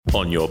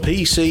On your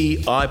PC,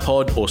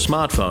 iPod or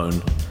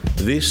smartphone,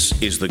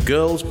 this is the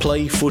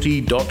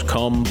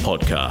girlsplayfooty.com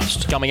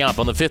podcast. Coming up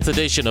on the 5th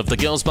edition of the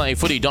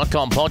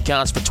girlsplayfooty.com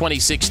podcast for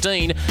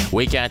 2016,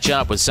 we catch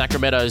up with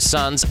Sacramento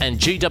Suns and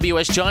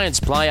GWS Giants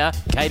player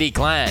Katie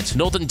Klatt,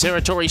 Northern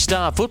Territory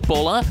star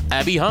footballer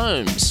Abby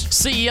Holmes,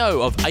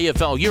 CEO of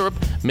AFL Europe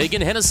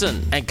Megan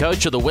Hennison, and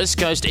coach of the West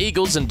Coast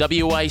Eagles and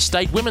WA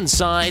State Women's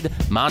side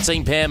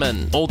Martine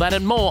Pearman. All that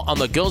and more on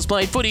the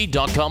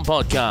girlsplayfooty.com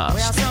podcast.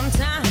 Well,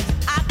 sometimes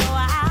I go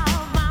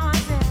out by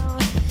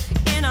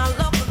myself and I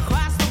look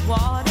across the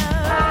water.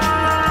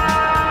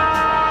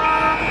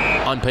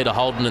 I'm Peter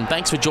Holden, and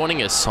thanks for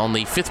joining us on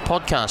the 5th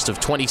podcast of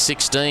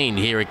 2016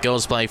 here at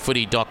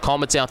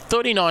girlsplayfooty.com. It's our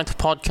 39th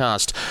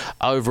podcast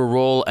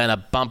overall and a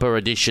bumper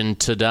edition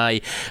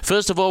today.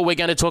 First of all, we're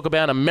going to talk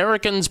about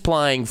Americans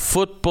playing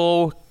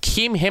football.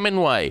 Kim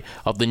Hemingway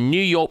of the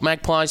New York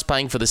Magpies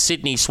playing for the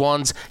Sydney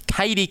Swans.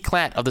 Katie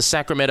Klatt of the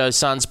Sacramento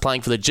Suns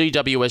playing for the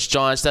GWS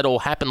Giants. That all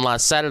happened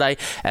last Saturday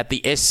at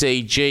the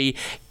SCG.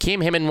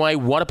 Kim Hemingway,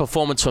 what a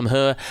performance from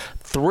her.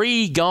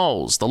 3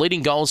 goals, the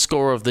leading goal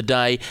scorer of the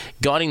day,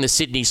 guiding the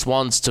Sydney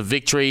Swans to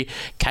victory.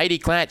 Katie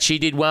Klatt, she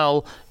did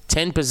well.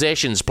 10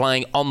 possessions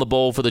playing on the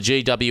ball for the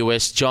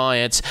GWS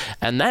Giants,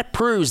 and that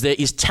proves there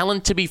is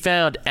talent to be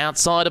found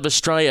outside of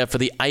Australia for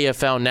the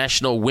AFL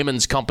National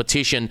Women's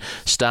Competition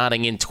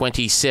starting in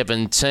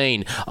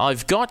 2017.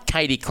 I've got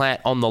Katie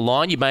Klatt on the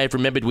line. You may have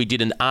remembered we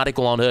did an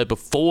article on her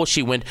before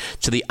she went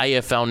to the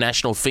AFL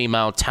National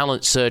Female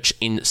Talent Search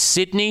in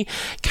Sydney.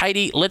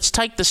 Katie, let's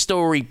take the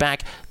story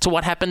back to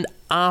what happened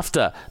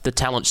after the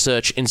talent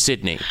search in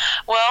Sydney.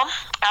 Well,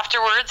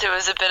 afterwards it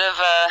was a bit of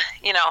a,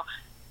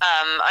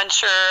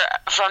 unsure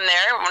from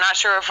there. I'm not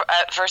sure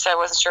at first I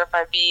wasn't sure if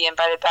I'd be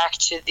invited back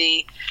to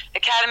the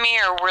academy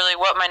or really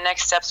what my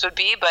next steps would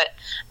be. But,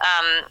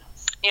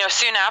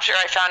 soon after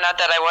I found out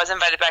that I was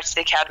invited back to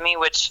the academy,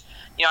 which,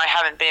 I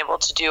haven't been able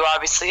to do,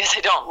 obviously, as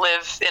I don't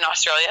live in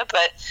Australia.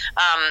 But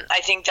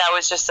I think that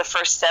was just the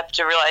first step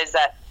to realize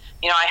that,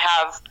 I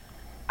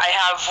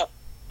have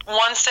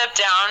one step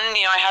down,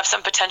 I have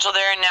some potential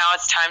there, and now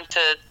it's time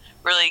to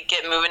really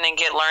get moving and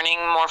get learning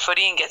more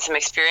footy and get some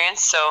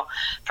experience. So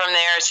from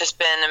there, it's just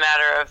been a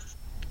matter of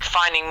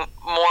finding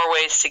more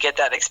ways to get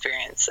that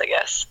experience, I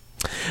guess.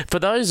 For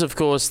those, of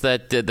course,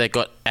 that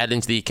got added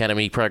into the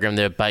academy program,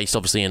 they're based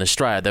obviously in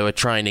Australia. They were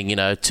training,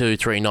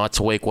 2-3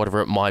 nights a week,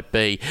 whatever it might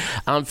be.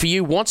 For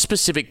you, what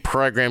specific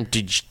program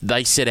did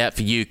they set out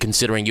for you,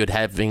 considering you'd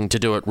having to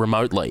do it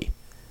remotely?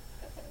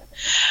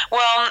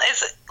 Well,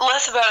 it's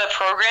less about a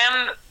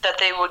program that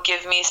they would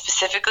give me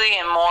specifically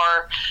and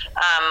more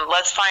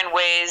let's find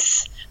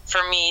ways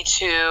for me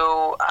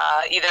to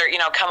either,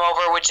 come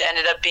over, which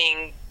ended up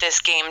being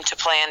this game to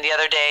play in the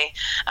other day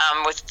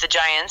with the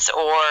Giants,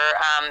 or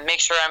make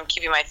sure I'm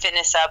keeping my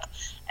fitness up.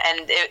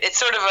 And it's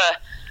sort of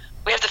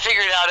we have to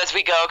figure it out as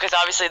we go, because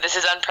obviously this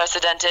is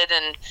unprecedented,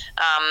 and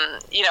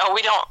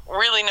we don't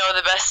really know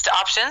the best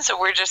option, so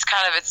we're just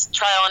it's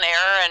trial and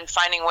error and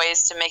finding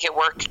ways to make it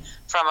work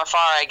from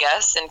afar, I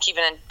guess, and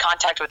keeping in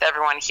contact with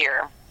everyone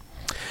here.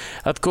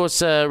 Of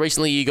course,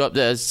 recently you got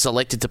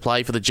selected to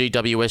play for the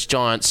GWS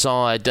Giants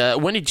side.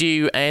 When did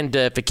you and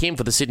for Kim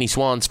for the Sydney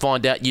Swans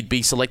find out you'd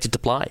be selected to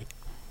play?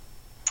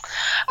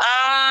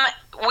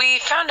 We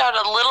found out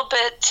a little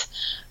bit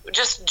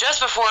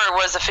just before it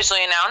was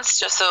officially announced,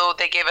 just so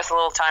they gave us a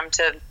little time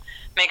to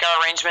make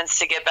our arrangements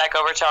to get back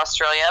over to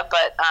Australia.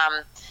 But,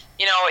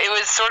 it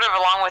was sort of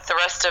along with the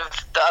rest of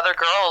the other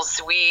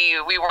girls. We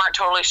weren't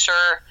totally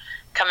sure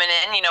coming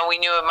in. We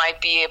knew it might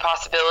be a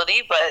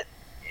possibility, but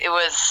it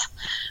was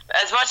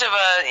as much of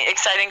an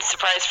exciting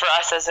surprise for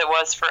us as it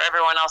was for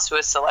everyone else who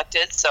was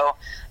selected. So,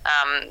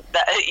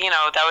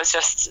 that was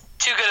just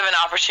too good of an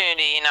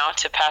opportunity,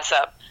 to pass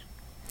up.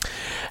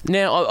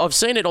 Now, I've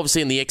seen it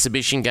obviously in the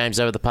exhibition games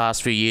over the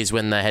past few years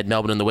when they had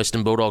Melbourne and the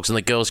Western Bulldogs and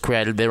the girls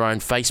created their own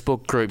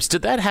Facebook groups.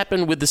 Did that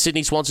happen with the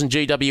Sydney Swans and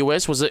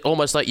GWS? Was it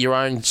almost like your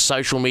own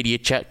social media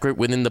chat group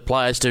within the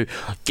players to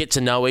get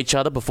to know each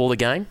other before the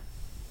game?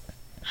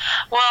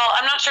 Well,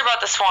 I'm not sure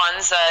about the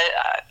Swans.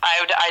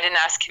 I didn't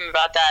ask him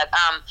about that.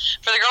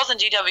 For the girls in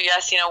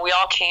GWS, we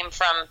all came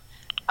from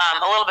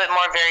a little bit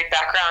more varied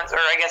backgrounds, or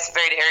I guess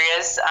varied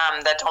areas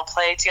that don't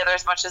play together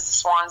as much as the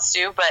Swans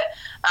do. But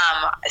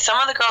some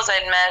of the girls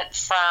I'd met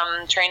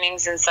from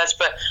trainings and such,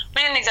 but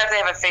we didn't exactly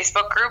have a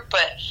Facebook group,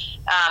 but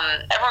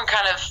everyone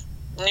kind of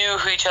knew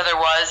who each other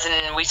was,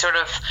 and we sort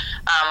of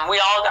we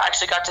all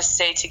actually got to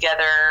stay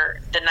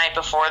together the night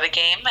before the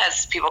game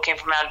as people came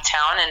from out of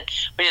town, and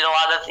we did a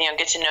lot of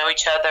get to know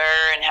each other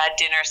and had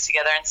dinners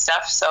together and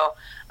stuff. So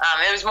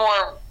it was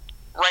more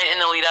right in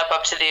the lead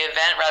up to the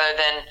event rather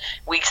than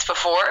weeks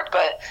before,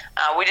 but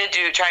we did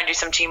try and do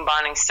some team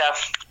bonding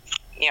stuff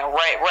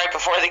right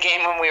before the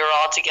game when we were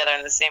all together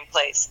in the same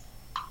place.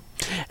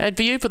 And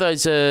for you, for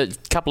those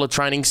couple of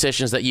training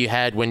sessions that you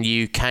had when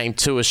you came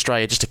to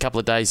Australia, just a couple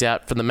of days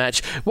out from the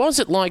match, what was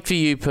it like for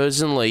you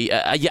personally?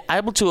 Are you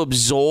able to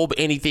absorb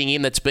anything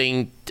in that's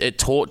being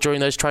taught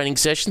during those training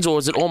sessions, or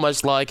is it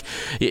almost like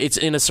it's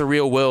in a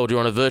surreal world, you're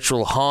on a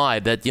virtual high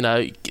that,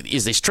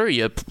 is this true?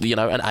 You're,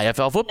 an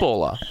AFL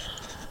footballer.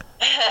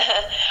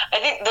 I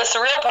think the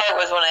surreal part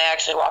was when I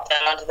actually walked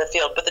out onto the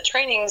field, but the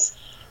trainings,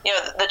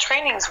 the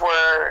trainings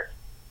were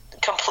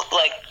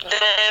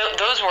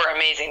those were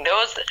amazing.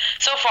 Those,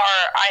 so far,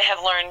 I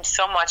have learned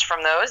so much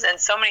from those, and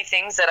so many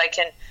things that I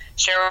can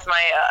share with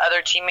my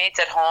other teammates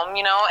at home,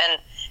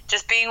 and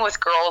just being with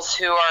girls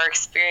who are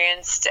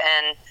experienced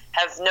and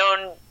have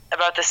known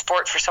about the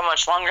sport for so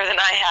much longer than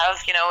I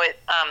have,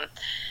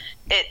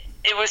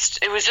 it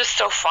was just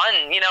so fun.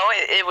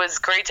 It was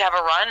great to have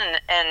a run,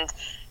 and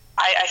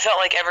I felt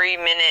like every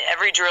minute,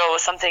 every drill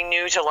was something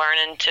new to learn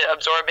and to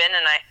absorb in,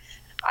 and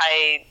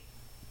I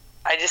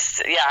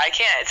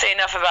can't say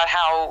enough about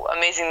how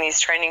amazing these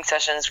training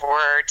sessions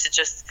were to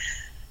just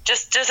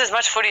as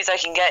much footy as I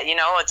can get.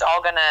 It's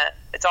all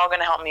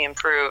gonna help me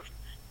improve.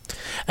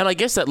 And I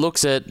guess that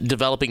looks at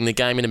developing the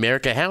game in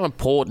America. How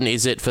important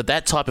is it for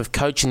that type of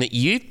coaching that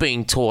you've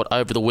been taught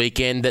over the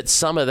weekend, that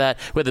some of that,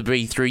 whether it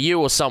be through you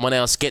or someone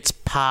else, gets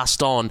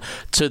passed on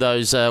to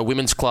those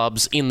women's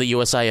clubs in the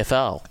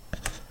USAFL?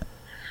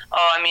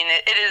 Oh, I mean,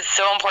 it is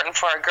so important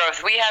for our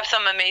growth. We have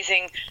some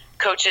amazing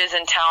coaches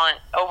and talent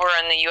over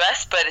in the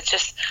U.S., but it's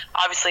just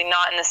obviously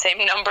not in the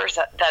same numbers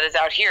that is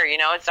out here.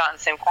 It's not in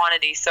the same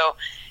quantity. So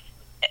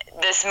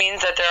this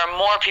means that there are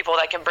more people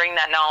that can bring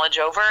that knowledge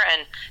over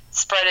and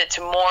spread it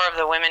to more of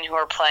the women who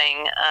are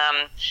playing.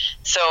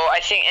 So I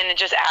think, and it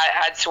just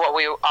adds to what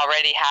we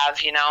already have,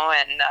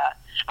 and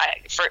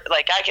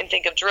I can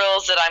think of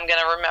drills that I'm going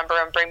to remember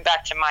and bring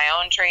back to my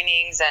own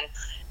trainings, and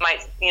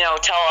might,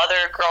 tell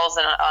other girls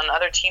on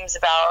other teams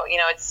about.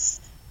 It's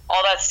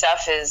all that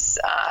stuff is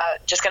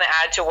just going to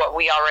add to what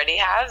we already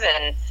have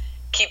and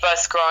keep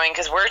us growing,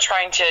 because we're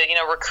trying to,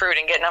 recruit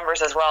and get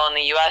numbers as well in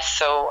the U.S.,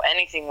 so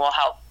anything will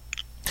help.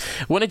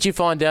 When did you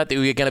find out that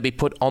you were going to be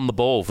put on the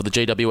ball for the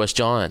GWS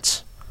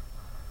Giants?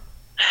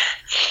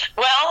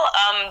 Well,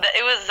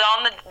 it was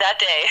on that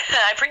day.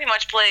 I pretty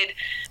much played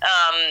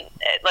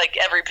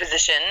every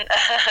position,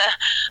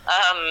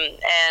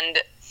 and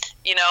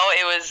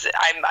it was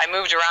I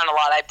moved around a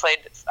lot.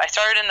 I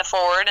started in the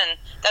forward, and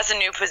that's a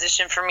new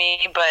position for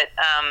me. But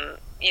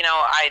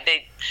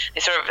they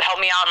sort of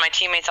helped me out, and my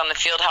teammates on the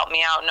field helped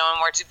me out, knowing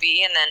where to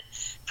be, and then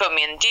put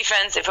me in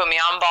defense. They put me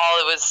on ball.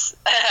 It was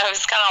I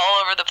was kind of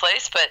all over the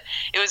place, but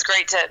it was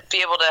great to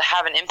be able to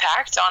have an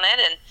impact on it,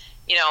 and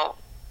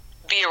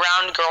be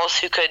around girls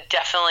who could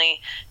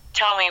definitely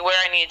tell me where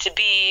I needed to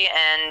be,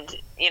 and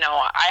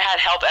I had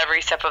help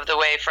every step of the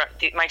way.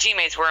 My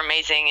teammates were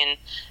amazing and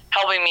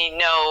helping me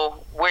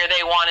know where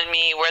they wanted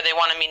me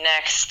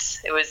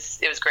next. It was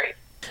great.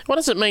 What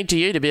does it mean to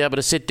you to be able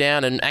to sit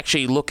down and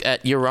actually look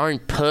at your own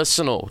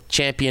personal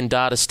champion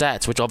data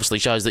stats, which obviously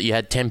shows that you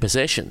had 10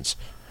 possessions?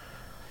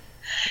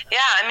 Yeah,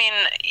 I mean,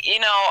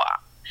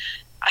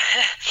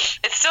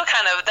 it's still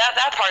kind of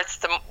that part's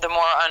the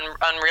more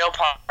unreal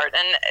part,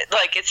 and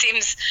it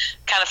seems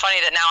kind of funny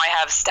that now I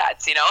have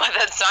stats.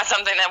 That's not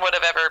something that would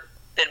have ever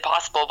been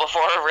possible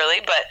before,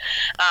 really. But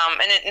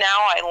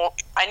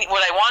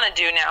what I want to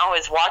do now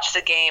is watch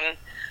the game.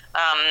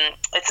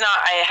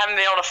 I haven't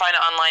been able to find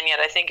it online yet.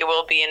 I think it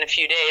will be in a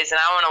few days, and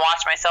I want to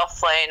watch myself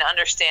play and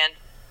understand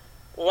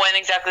when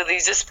exactly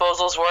these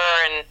disposals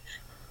were and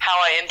how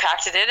I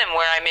impacted it, and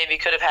where I maybe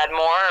could have had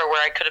more, or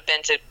where I could have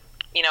been to,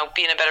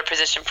 be in a better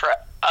position for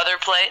other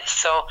plays.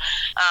 So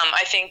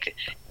I think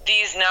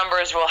these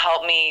numbers will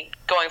help me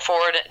going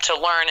forward to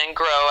learn and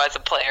grow as a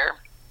player.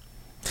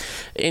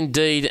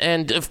 Indeed.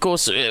 And, of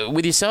course,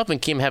 with yourself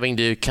and Kim having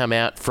to come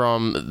out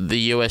from the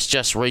US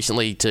just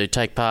recently to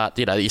take part,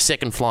 your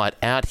second flight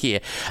out here,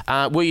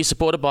 were you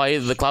supported by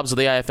either the clubs or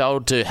the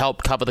AFL to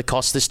help cover the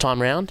costs this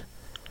time round?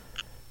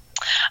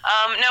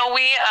 No,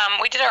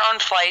 we did our own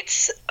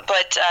flights,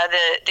 but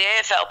the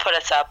AFL put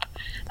us up,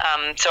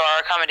 so our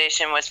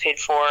accommodation was paid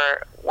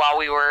for while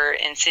we were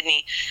in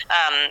Sydney.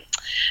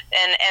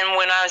 And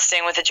when I was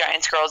staying with the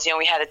Giants girls,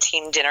 we had a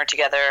team dinner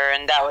together,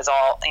 and that was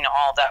all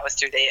that was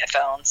through the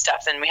AFL and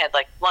stuff. And we had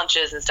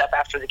lunches and stuff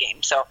after the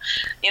game. So,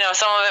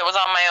 some of it was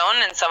on my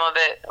own, and some of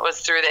it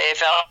was through the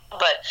AFL.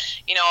 But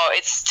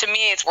to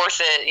me, it's worth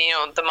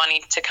it. The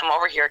money to come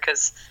over here,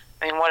 because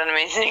what an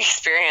amazing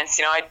experience.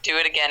 I'd do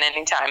it again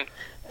anytime.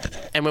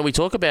 And when we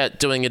talk about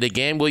doing it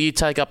again, will you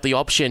take up the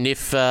option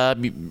if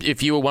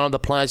you were one of the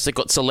players that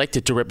got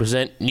selected to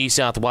represent New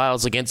South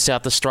Wales against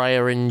South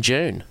Australia in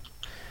June?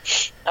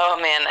 Oh,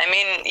 man.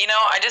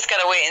 I just got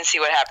to wait and see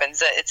what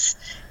happens.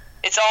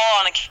 It's all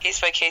on a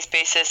case-by-case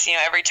basis.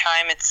 Every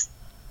time it's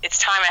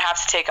time I have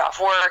to take off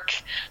work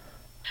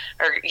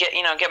or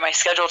get my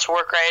schedule to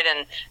work right,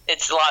 and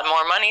it's a lot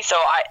more money. So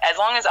as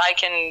long as I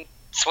can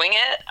swing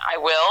it, I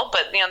will.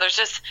 But there's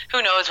just,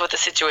 who knows what the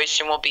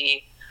situation will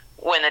be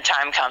when the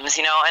time comes,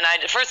 and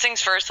first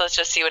things first, let's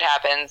just see what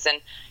happens.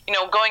 And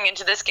going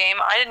into this game,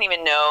 I didn't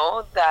even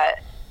know that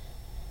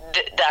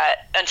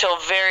that until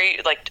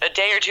a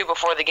day or two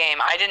before the game,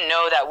 I didn't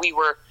know that we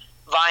were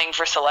vying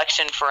for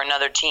selection for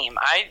another team.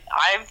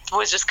 I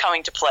was just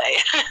coming to play.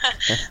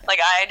 Like,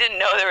 I didn't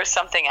know there was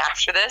something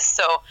after this,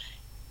 so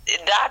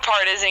that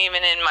part isn't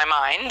even in my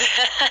mind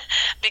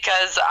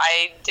because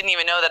I didn't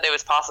even know that it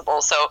was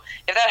possible. So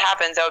if that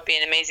happens, that would be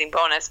an amazing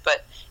bonus.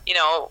 But,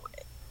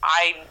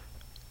 I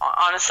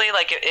honestly,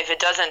 like, if it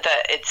doesn't,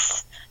 that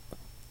it's,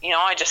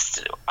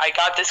 I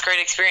got this great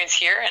experience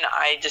here, and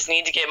I just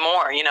need to get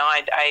more.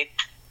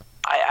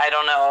 I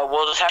don't know.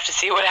 We'll just have to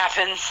see what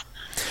happens.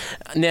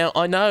 Now,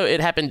 I know it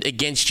happened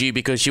against you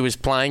because she was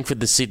playing for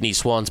the Sydney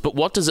Swans, but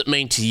what does it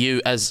mean to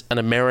you as an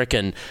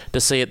American to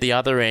see at the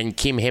other end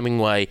Kim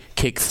Hemingway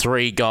kick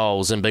 3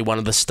 goals and be one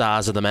of the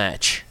stars of the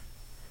match?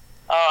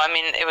 Oh, I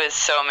mean, it was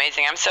so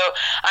amazing.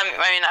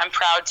 I'm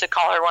proud to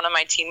call her one of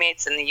my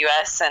teammates in the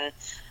U.S. And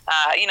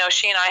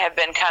she and I have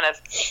been kind of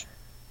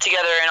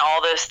together in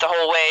all this the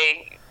whole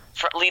way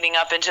leading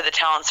up into the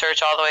talent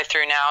search all the way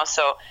through now.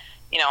 So,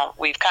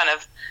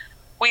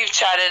 we've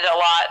chatted a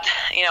lot,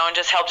 and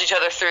just helped each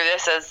other through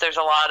this, as there's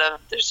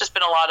just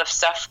been a lot of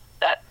stuff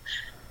that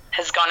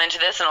has gone into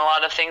this and a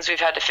lot of things we've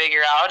had to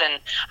figure out.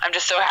 And I'm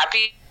just so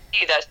happy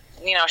that,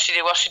 she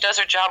did well. She does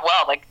her job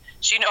well. Like,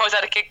 she knows how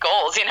to kick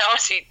goals,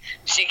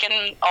 she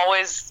can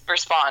always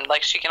respond.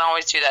 Like, she can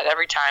always do that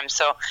every time.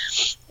 So,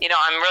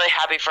 I'm really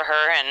happy for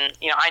her. And,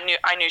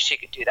 I knew she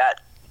could do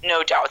that.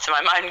 No doubts in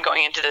my mind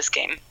going into this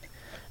game.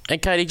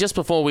 And Katie, just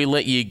before we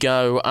let you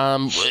go,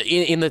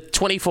 in the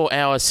 24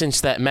 hours since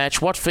that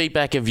match, what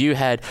feedback have you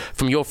had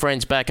from your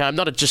friends back home,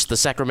 not just the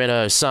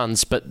Sacramento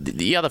Suns, but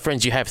the other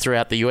friends you have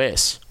throughout the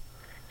US?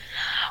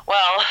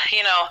 Well,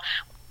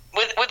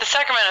 with the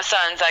Sacramento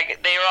Suns,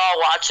 they were all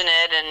watching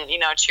it and,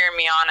 cheering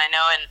me on, I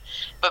know.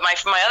 But my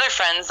other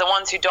friends, the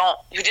ones who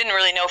didn't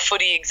really know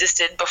footy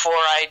existed before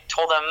I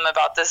told them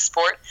about this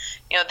sport,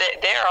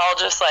 they're all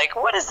just like,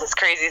 what is this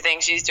crazy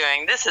thing she's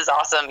doing? This is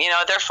awesome.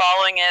 They're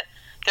following it.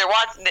 They're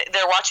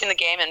watching the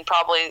game and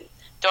probably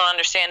don't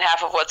understand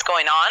half of what's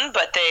going on,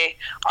 but they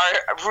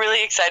are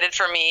really excited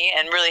for me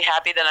and really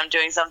happy that I'm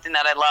doing something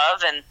that I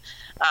love. And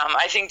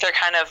I think they're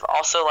kind of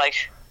also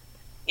like,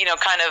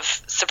 kind of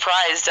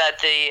surprised at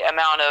the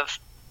amount of,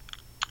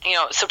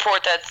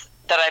 support that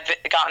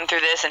I've gotten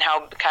through this and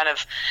how kind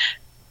of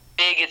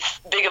big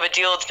of a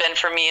deal it's been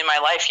for me in my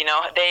life.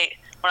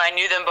 When I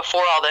knew them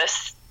before all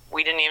this,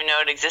 we didn't even know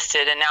it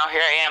existed, and now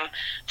here I am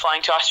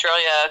flying to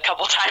Australia a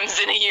couple times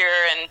in a year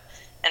and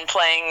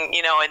playing,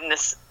 in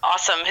this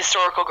awesome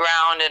historical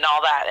ground and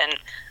all that. And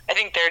I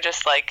think they're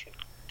just like,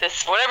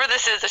 this, whatever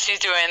this is that she's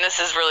doing, this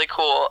is really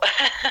cool.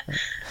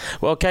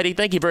 Well, Katie,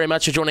 thank you very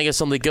much for joining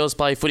us on the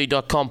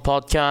girlsplayfooty.com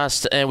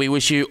podcast, and we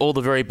wish you all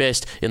the very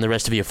best in the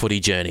rest of your footy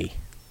journey.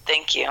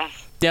 Thank you.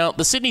 Now,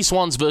 the Sydney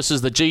Swans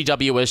versus the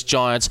GWS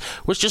Giants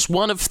was just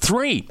one of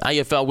 3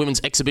 AFL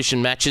women's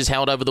exhibition matches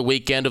held over the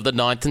weekend of the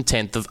 9th and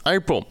 10th of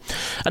April.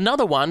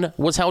 Another one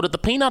was held at the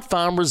Peanut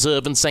Farm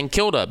Reserve in St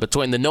Kilda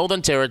between the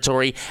Northern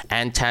Territory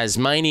and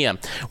Tasmania.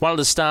 One of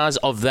the stars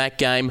of that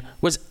game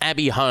was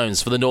Abby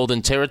Holmes for the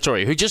Northern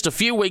Territory, who just a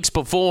few weeks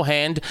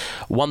beforehand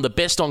won the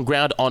Best on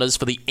Ground honours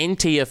for the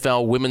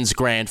NTFL Women's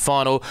Grand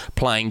Final,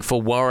 playing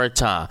for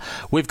Waratah.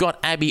 We've got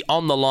Abby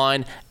on the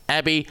line.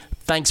 Abby,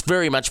 thanks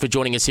very much for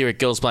joining us here at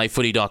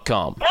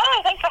girlsplayfooty.com. No,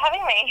 thanks for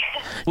having me.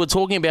 We're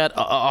talking about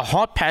a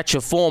hot patch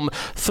of form.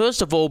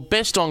 First of all,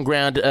 Best on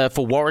Ground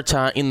for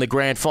Waratah in the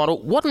Grand Final.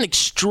 What an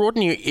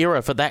extraordinary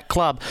era for that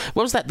club.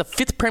 What was that, the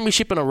 5th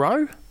premiership in a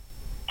row?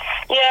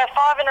 Yeah,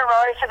 5 in a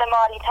row for the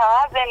Mighty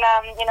Tars.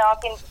 And,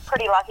 I've been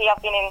pretty lucky.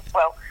 I've been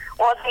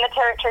was in the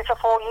Territory for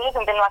 4 years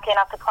and been lucky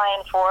enough to play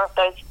in 4 of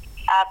those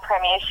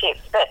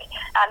premierships. But,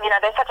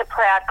 they're such a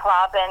proud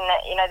club,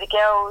 and, the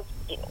girls,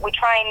 we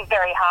train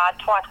very hard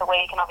twice a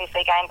week and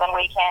obviously games on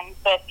weekends.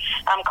 But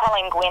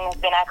Colleen Gwynn has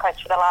been our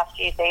coach for the last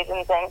few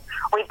seasons, and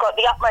we've got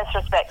the utmost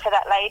respect for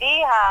that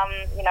lady,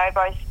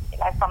 both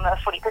from the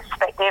footy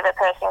perspective, a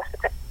personal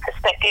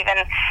perspective,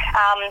 and,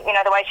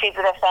 the way she's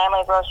with her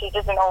family as well. She's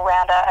just an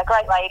all-rounder, a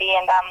great lady,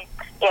 and,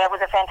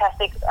 was a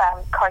fantastic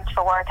coach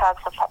for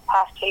Waratahs for the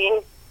past 2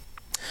 years.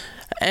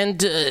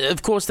 And,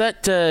 of course,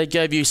 that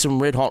gave you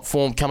some red-hot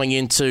form coming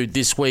into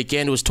this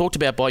weekend. It was talked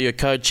about by your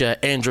coach,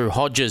 Andrew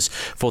Hodges,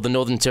 for the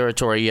Northern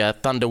Territory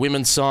Thunder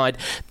women's side,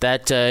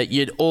 that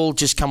you'd all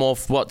just come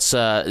off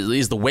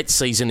is the wet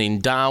season in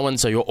Darwin,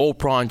 so you're all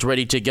primed,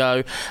 ready to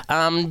go.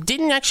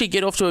 Didn't actually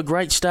get off to a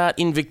great start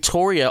in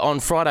Victoria on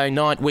Friday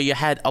night, where you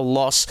had a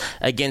loss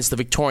against the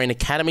Victorian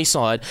Academy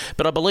side,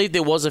 but I believe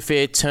there was a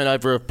fair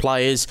turnover of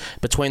players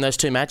between those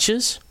 2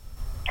 matches?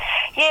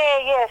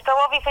 Yeah. So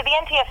obviously the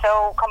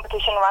NTFL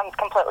competition runs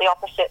completely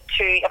opposite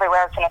to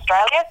everywhere else in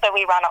Australia. So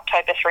we run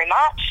October through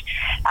March.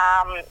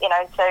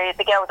 So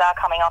the girls are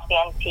coming off the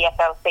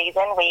NTFL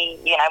season. We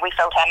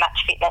felt our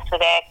match fitness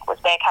was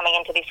there coming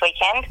into this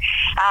weekend.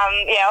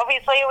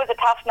 Obviously it was a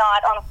tough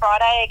night on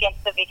Friday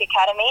against the Vic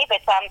Academy,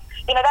 but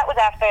that was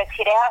our first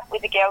hit out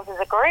with the girls as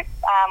a group.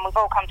 We've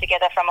all come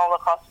together from all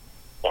across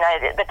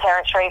the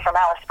territory from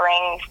Alice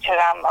Springs to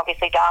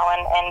obviously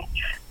Darwin and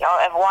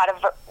a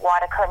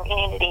wider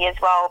community as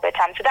well. But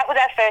so that was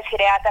our first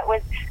hit out. That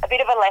was a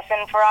bit of a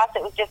lesson for us.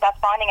 It was just us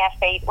finding our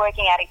feet,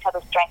 working out each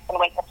other's strengths and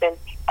weaknesses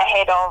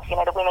ahead of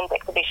the women's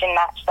exhibition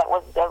match. That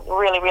was a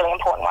really, really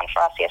important one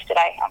for us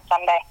yesterday on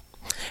Sunday.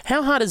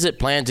 How hard is it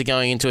planned to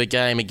going into a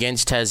game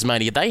against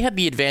Tasmania? They had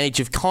the advantage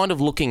of kind of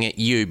looking at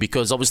you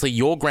because obviously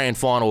your grand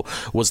final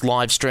was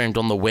live streamed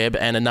on the web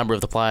and a number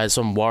of the players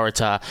from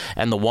Waratah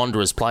and the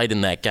Wanderers played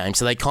in that game.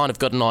 So they kind of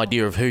got an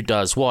idea of who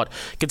does what.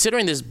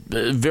 Considering there's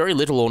very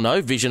little or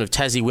no vision of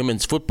Tassie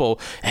women's football,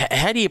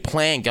 how do you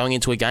plan going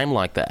into a game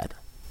like that?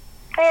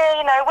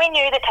 Yeah, we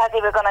knew that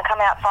Tassie were going to come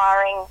out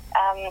firing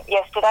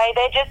yesterday.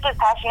 They're just as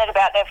passionate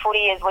about their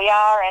footy as we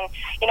are, and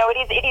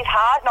it is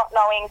hard not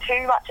knowing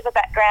too much of a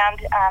background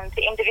to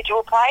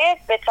individual players.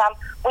 But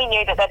we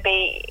knew that they'd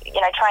be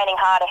training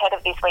hard ahead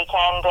of this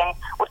weekend and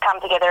would come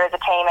together as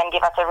a team and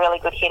give us a really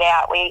good hit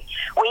out. We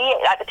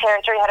at the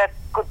Territory had a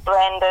good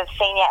blend of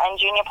senior and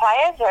junior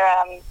players.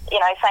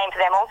 Same for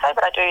them also,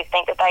 but I do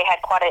think that they had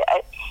quite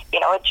a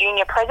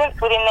junior presence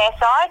within their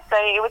side. So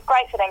it was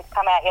great for them to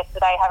come out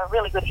yesterday, have a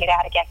really good hit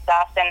out against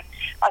us, and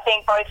I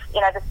think both the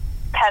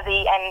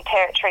Tassie and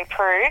Territory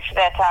proved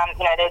that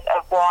there's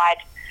a wide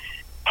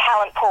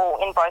talent pool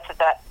in both of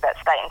that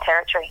state and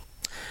territory.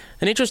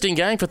 An interesting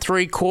game for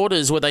 3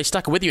 quarters where they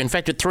stuck with you. In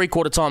fact, at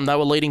 3-quarter time, they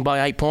were leading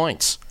by 8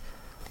 points.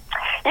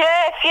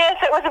 Yes,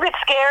 it was a bit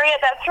scary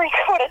at that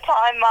 3-quarter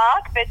time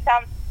mark, but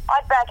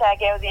I'd back our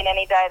girls in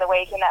any day of the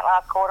week in that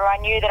last quarter. I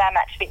knew that our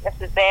match fitness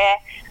was there.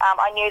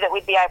 I knew that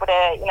we'd be able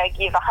to,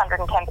 give 110%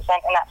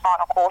 in that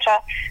final quarter.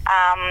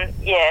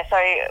 So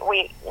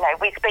we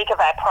speak of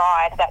our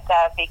pride. That's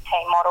our big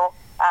team motto.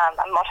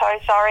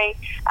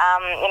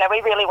 We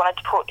really wanted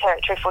to put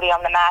Territory footy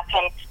on the map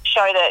and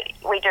show that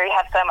we do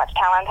have so much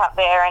talent up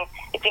there, and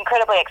it's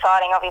incredibly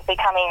exciting, obviously,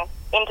 coming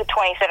into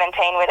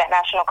 2017 where that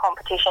national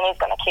competition is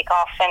going to kick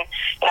off, and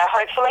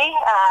hopefully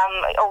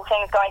all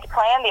things going to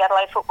plan, the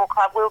Adelaide Football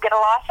Club will get a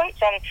licence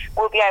and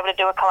we'll be able to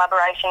do a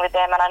collaboration with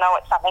them, and I know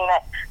it's something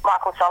that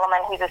Michael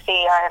Solomon, who's the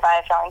CEO of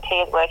AFL&T,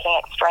 is working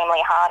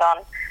extremely hard on,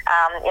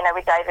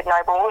 with David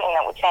Noble, and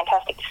it was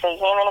fantastic to see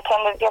him in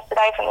attendance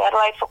yesterday from the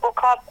Adelaide Football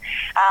Club.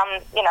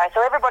 So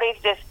everybody's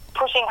just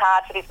pushing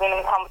hard for this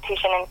women's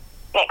competition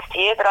next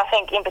year, but I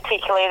think in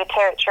particular the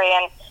Territory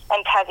and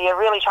Tassie are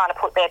really trying to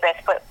put their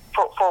best foot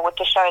forward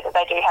to show that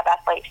they do have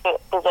athletes that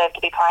deserve to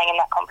be playing in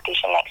that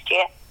competition next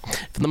year.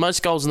 For the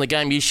most goals in the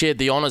game, you shared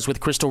the honours with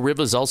Crystal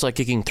Rivers, also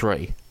kicking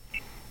 3.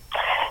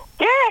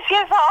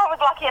 Yes, I was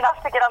lucky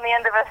enough to get on the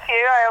end of a few.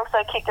 I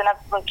also kicked an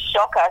absolute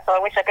shocker, so I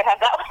wish I could have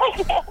that one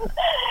again.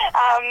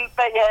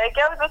 But yeah,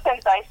 girls were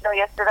sensational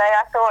yesterday.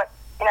 I thought,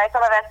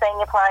 some of our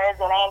senior players,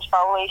 in Ange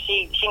Foley,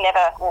 she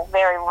never,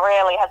 very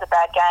rarely has a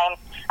bad game.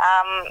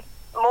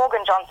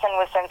 Morgan Johnson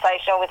was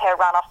sensational with her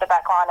run off the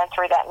back line and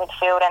through that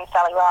midfield, and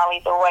Sally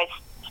Riley's always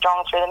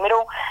strong through the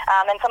middle.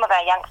 And some of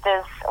our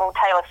youngsters,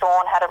 Taylor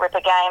Thorne had a ripper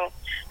game,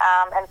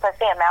 and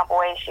Sophia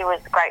Malboy, she was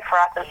great for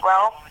us as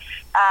well.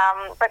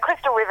 But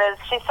Crystal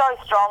Rivers, she's so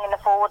strong in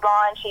the forward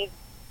line. She's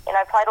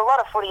played a lot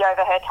of footy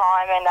over her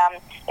time, and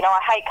I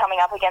hate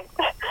coming up against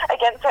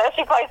her.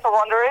 She plays for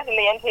Wanderers in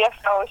the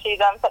NTFL. She's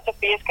such a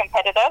fierce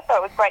competitor, so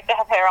it was great to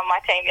have her on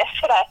my team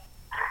yesterday.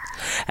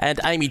 And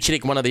Amy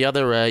Chittick, one of the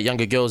other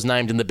younger girls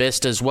named in the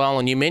best as well.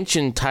 And you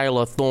mentioned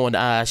Taylor Thorne.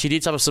 She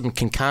did suffer some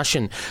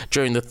concussion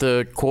during the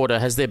 3rd quarter.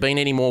 Has there been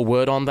any more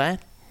word on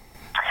that?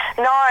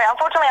 No,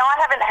 unfortunately, I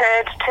haven't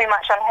heard too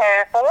much on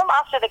her form.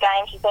 After the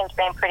game, she seems to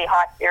be in pretty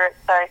high spirits.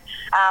 So,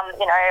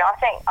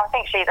 I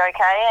think she's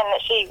okay,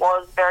 and she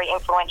was very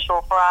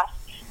influential for us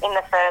in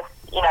the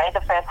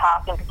first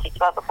half in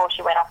particular before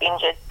she went off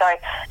injured. So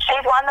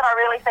she's one that I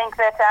really think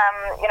that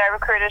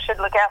recruiters should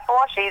look out for.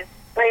 She's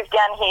moved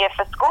down here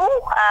for school,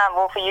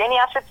 for uni,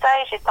 I should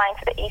say. She's playing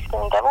for the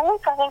Eastern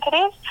Devils, I think it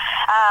is.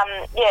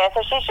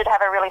 So she should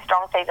have a really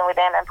strong season with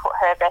them and put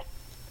her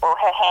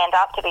hand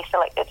up to be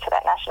selected for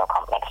that national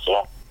comp next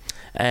year.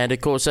 And,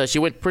 of course, she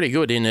went pretty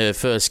good in her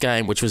first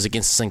game, which was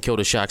against the St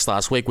Kilda Sharks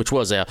last week, which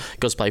was our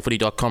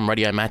GirlsPlayFooty.com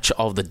radio match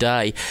of the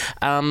day.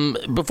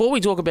 Before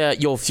we talk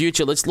about your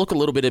future, let's look a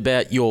little bit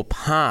about your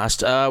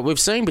past. We've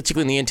seen,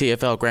 particularly in the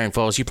NTFL Grand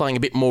Finals, you playing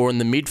a bit more in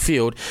the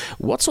midfield.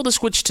 What sort of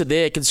switch to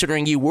there,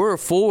 considering you were a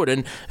forward,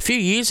 and a few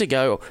years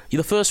ago,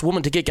 you're the first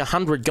woman to kick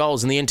 100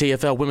 goals in the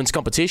NTFL women's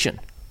competition?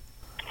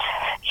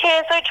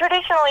 Yeah, so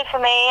traditionally for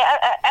me,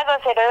 as I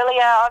said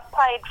earlier, I've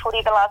played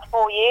footy the last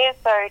 4 years,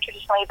 so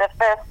traditionally the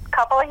first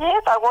couple of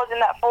years I was in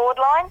that forward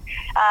line.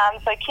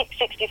 So kicked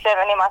 67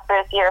 in my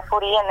first year of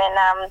footy, and then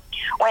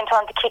went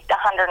on to kick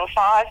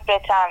 105.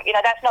 But,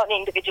 that's not an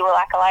individual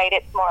accolade.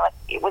 It's more like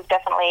it was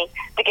definitely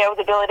the girls'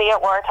 ability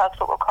at Waratah's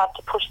Football Club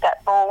to push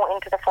that ball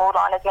into the forward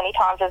line as many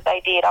times as they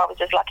did. I was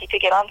just lucky to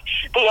get on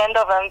the end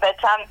of them. But,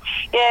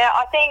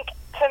 I think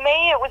for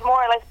me it was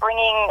more or less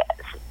bringing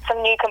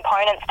some new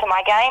components to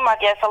my game. I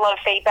guess a lot of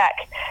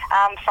feedback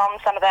from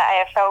some of the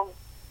AFL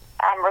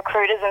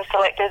recruiters and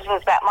selectors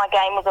was that my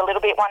game was a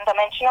little bit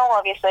one-dimensional.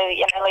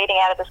 Obviously, leading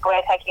out of the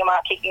square, taking a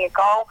mark, kicking a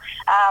goal.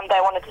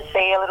 They wanted to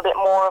see a little bit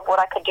more of what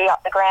I could do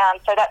up the ground.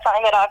 So that's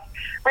something that I've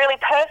really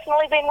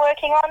personally been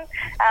working on.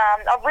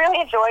 I've really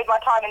enjoyed my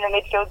time in the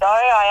midfield, though.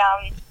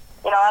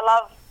 I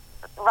love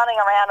running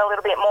around a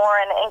little bit more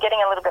and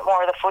getting a little bit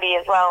more of the footy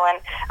as well, and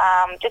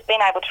just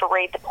being able to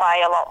read the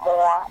play a lot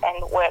more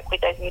and work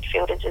with those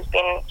midfielders has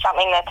been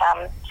something that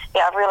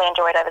I've really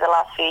enjoyed over the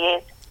last few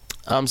years.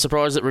 I'm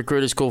surprised that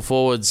recruiters call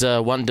forwards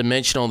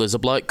one-dimensional. There's a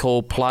bloke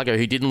called Plugger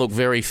who didn't look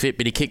very fit,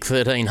 but he kicked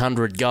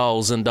 1,300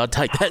 goals, and I'd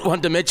take that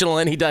one-dimensional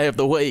any day of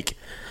the week.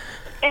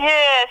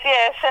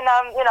 Yes, and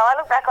I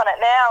look back on it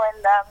now,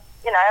 and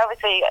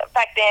obviously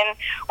back then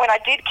when I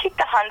did kick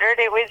the 100,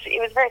 it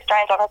was very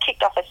strange. Like, I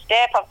kicked off a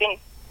step. I've been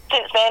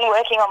since then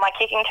working on my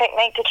kicking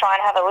technique to try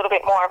and have a little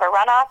bit more of a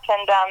run up,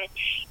 and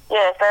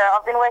so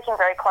I've been working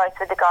very close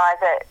with the guys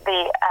at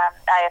the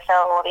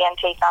AFL or the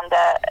NT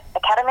Thunder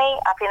Academy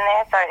up in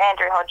there. So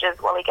Andrew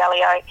Hodges, Wally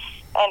Gallio,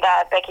 and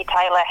Becky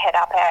Taylor head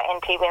up our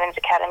NT Women's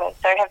Academy.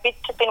 So have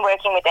just been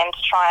working with them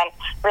to try and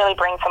really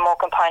bring some more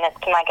components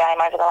to my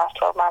game over the last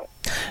 12 months.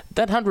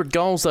 That 100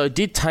 goals, though,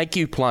 did take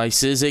you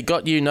places. It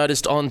got you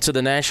noticed onto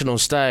the national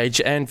stage,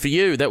 and for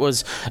you, that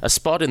was a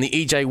spot in the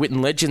EJ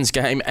Whitten Legends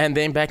game and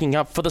then backing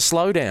up for the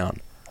Slowdown.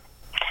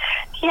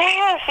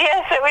 Yes,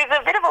 it was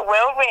a bit of a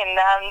whirlwind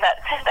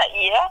that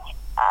year.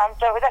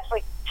 So it was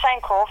actually Shane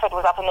Crawford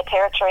was up in the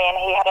Territory, and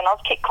he had an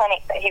Auskick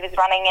clinic that he was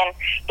running, and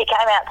he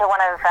came out to one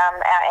of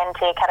our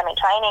NT Academy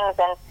trainings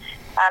and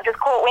just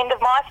caught wind of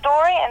my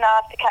story and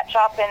asked to catch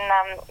up and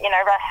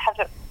have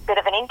a bit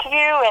of an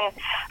interview. And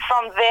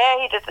from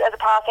there, he just, as a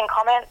passing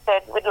comment,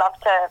 said, "We'd love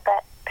to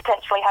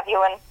potentially have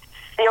you in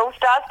the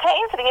All-Stars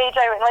team for the EJ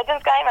Whitten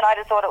Legends game." And I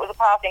just thought it was a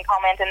passing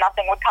comment and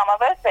nothing would come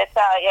of it. But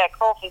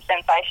Crawford's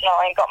sensational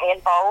and got me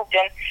involved.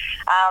 And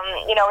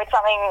it's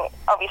something,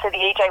 obviously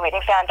the EJ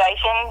Whitten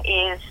Foundation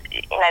is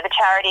the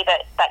charity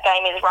that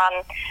game is run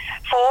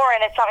for,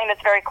 and it's something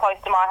that's very close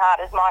to my heart,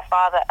 as my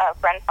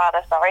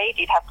grandfather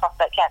did have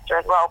prostate cancer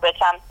as well. But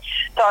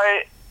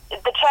so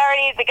the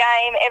charity, the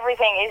game,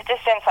 everything is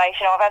just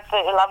sensational. I've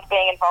absolutely loved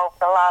being involved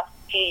for the last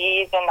few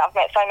years, and I've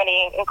met so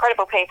many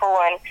incredible people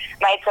and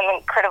made some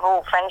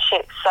incredible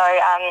friendships. So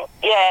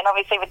and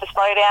obviously with the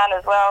Slowdown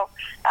as well,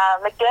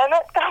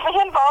 McDermott got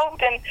me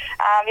involved, and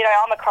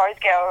I'm a Crows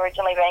girl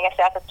originally, being a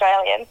South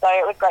Australian, so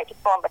it was great to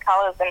form the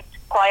colours and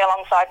play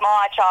alongside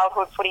my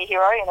childhood footy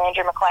hero in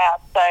Andrew McLeod.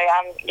 So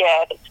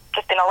it's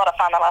just been a lot of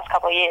fun the last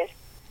couple of years.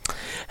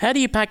 How do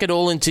you pack it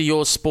all into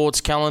your sports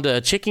calendar?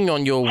 Checking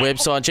on your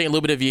website, checking a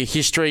little bit of your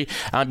history.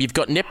 You've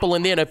got netball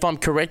in there, and if I'm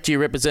correct, you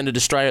represented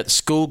Australia at the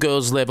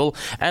schoolgirls level,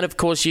 and of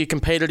course you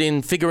competed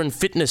in figure and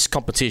fitness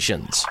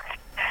competitions.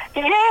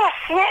 Yes.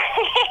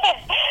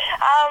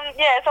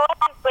 So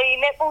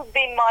obviously netball's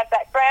been my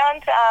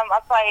background.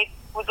 I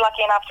was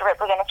lucky enough to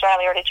represent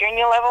Australia at a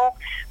junior level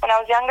when I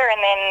was younger,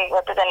 and then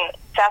represent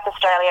South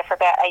Australia for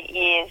about 8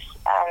 years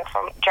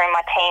during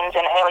my teens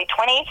and early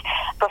 20s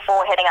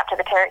before heading up to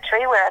the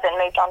Territory, where I then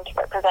moved on to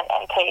represent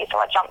NT, so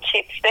I jumped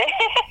ships there.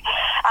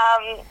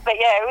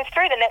 It was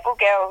through the netball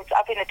girls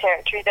up in the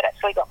Territory that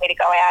actually got me to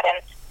go out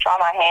and try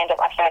my hand at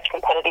my first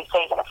competitive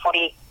season of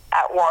footy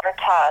at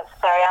Waratahs.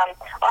 So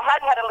I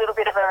had a little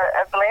bit of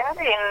a blend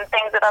in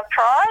things that I've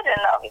tried,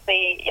 and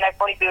obviously,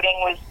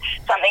 bodybuilding was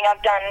something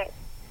I've done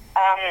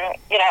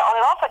on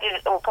and off. I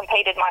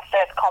competed. My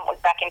first comp was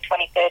back in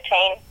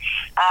 2013,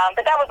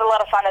 but that was a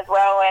lot of fun as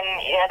well,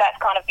 and that's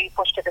kind of been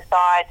pushed to the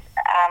side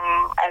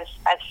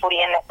as footy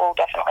and netball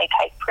definitely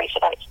take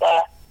precedence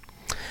there.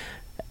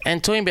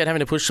 And talking about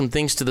having to push some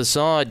things to the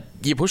side,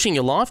 you're pushing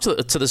your life to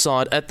the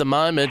side at the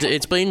moment.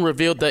 It's been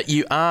revealed that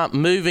you are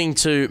moving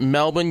to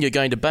Melbourne. You're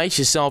going to base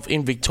yourself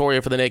in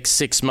Victoria for the next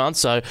 6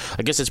 months. So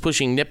I guess it's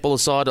pushing netball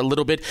aside a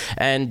little bit.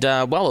 And,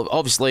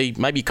 obviously,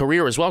 maybe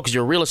career as well, because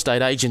you're a real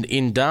estate agent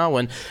in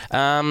Darwin.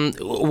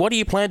 What do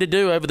you plan to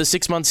do over the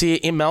 6 months here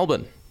in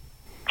Melbourne?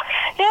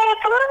 Yeah,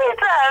 it's a little bit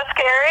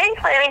scary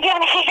moving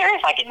down here,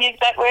 if I can use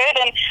that word.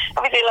 And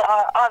obviously,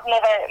 I've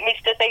never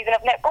missed a season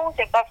of netball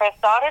since I first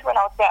started when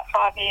I was about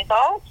 5 years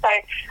old. So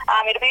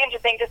it'll be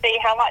interesting to see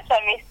how much I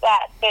missed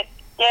that. But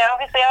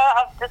obviously,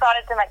 I've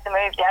decided to make the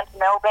move down to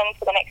Melbourne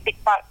for the next 6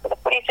 months for the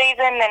footy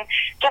season and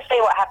just see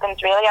what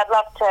happens. Really, I'd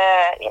love to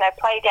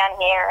play down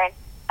here and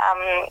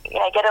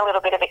get a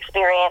little bit of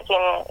experience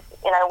in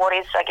what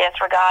is, I guess,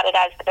 regarded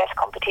as the best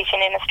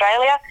competition in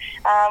Australia,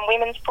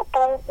 women's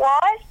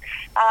football-wise.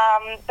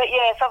 But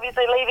yes,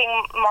 obviously leaving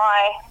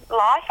my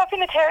life up in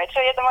the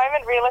Territory at the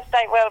moment, real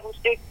estate world will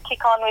still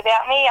kick on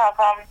without me. I've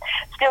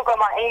still got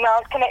my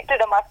emails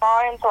connected on my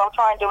phone, so I'll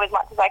try and do as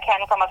much as I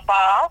can from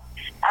afar.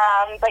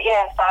 But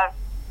yes, I've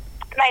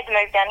made the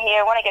move down here.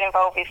 I want to get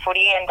involved with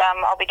footy, and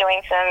I'll be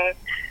doing some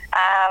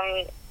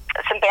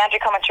boundary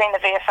commentary in the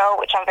VFL,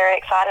 which I'm very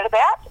excited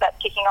about. So that's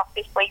kicking off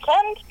this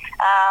weekend.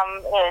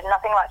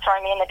 Nothing like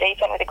throwing me in the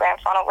deep end with a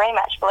grand final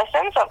rematch, bless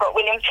them. So I've got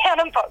Williamstown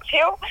and Box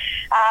Hill.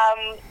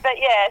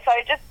 So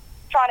just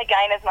trying to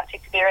gain as much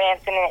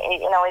experience in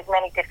as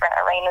many different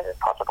arenas as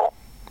possible.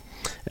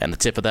 And the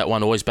tip of that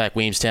one, always back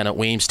Williamstown at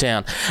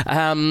Williamstown.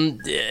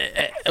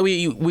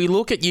 We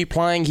look at you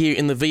playing here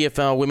in the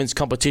VFL women's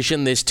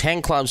competition. There's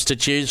 10 clubs to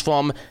choose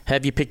from.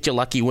 Have you picked your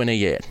lucky winner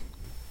yet?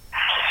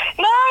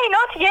 No,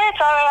 not yet.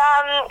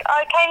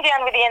 I came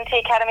down with the NT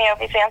Academy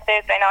obviously on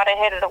Thursday night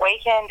ahead of the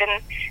weekend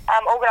and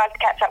organised to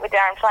catch up with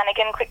Darren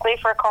Flanagan quickly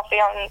for a coffee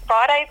on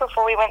Friday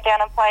before we went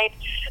down and played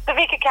the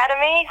Vic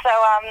Academy. So,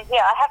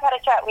 I have had a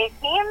chat with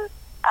him.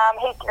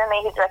 He's given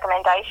me his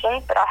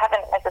recommendations, but I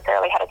haven't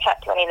necessarily had a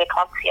chat to any of the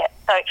clubs yet.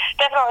 So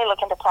definitely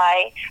looking to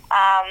play.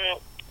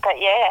 But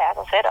yeah, as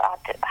I said, I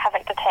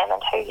haven't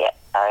determined who yet.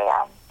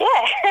 So,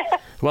 yeah.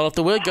 Well, if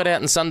the word got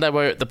out on Sunday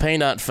we're at the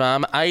Peanut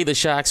Farm, A, the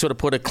Sharks would have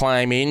put a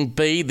claim in,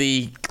 B,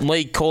 the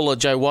league caller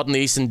Joe Wadden, the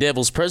Eastern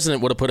Devils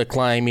president, would have put a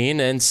claim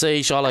in, and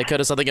C, Shiloh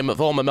Curtis, I think a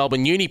former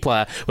Melbourne Uni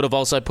player, would have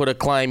also put a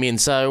claim in.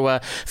 So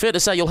fair to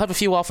say you'll have a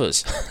few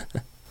offers.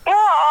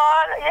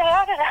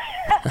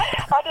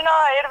 I don't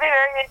know. It'll be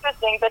very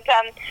interesting. But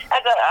as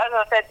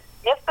I said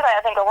yesterday,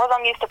 I think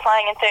I'm used to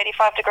playing in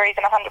 35 degrees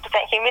and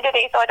 100%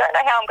 humidity, so I don't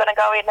know how I'm going to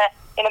go in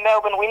a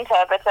Melbourne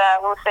winter, but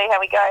we'll see how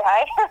we go,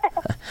 hey?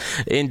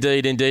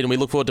 Indeed. And we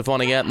look forward to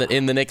finding out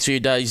in the next few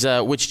days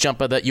which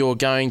jumper that you're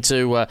going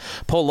to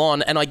pull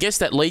on. And I guess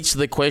that leads to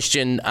the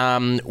question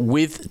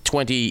with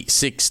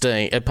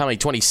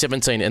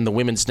 2017 in the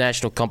women's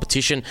national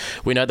competition.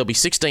 We know there'll be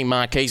 16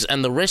 marquees,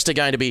 and the rest are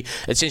going to be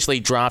essentially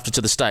drafted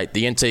to the state.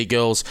 The NT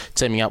girls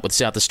teaming up with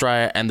South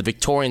Australia, and the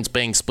Victorians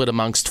being split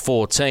amongst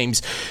 4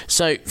 teams.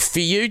 So for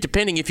you,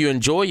 depending if you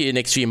enjoy your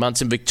next few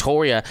months in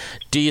Victoria,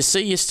 do you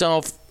see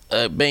yourself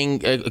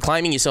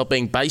claiming yourself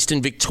being based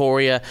in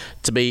Victoria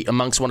to be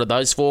amongst one of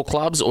those 4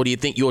 clubs, or do you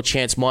think your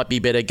chance might be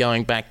better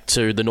going back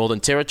to the Northern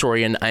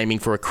Territory and aiming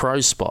for a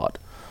Crows spot?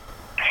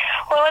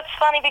 Well, it's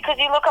funny because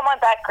you look at my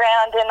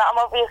background and I'm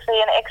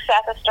obviously an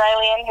ex-South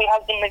Australian who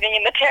has been living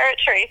in the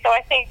Territory, so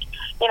I think,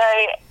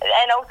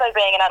 and also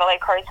being an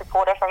Adelaide Crows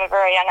supporter from a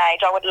very young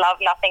age, I would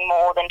love nothing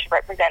more than to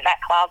represent that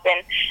club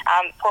and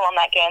pull on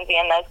that Guernsey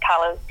and those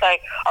colours. So I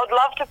would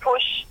love to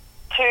push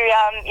to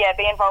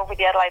be involved with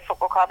the Adelaide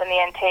Football Club and the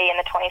NT in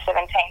the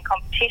 2017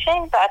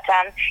 competition. But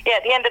at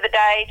the end of the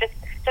day,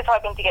 just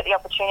hoping to get the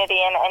opportunity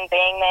and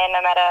being there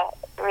no matter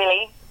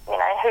really,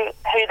 who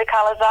the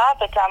colours are.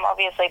 But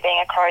obviously being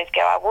a Crows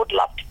girl, I would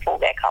love to pull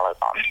their colours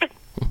on.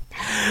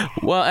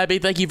 Well, Abby,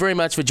 thank you very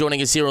much for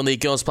joining us here on the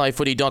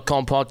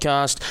girlsplayfooty.com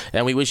podcast,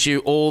 and we wish you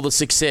all the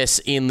success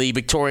in the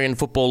Victorian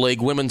Football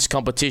League women's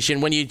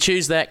competition when you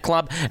choose that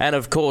club, and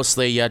of course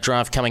the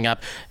draft coming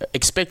up,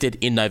 expected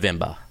in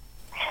November.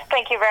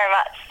 Thank you very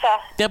much, sir.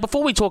 Now,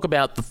 before we talk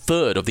about the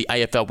third of the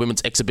AFL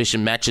Women's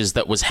Exhibition matches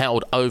that was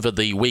held over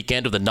the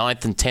weekend of the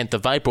 9th and 10th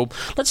of April,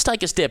 let's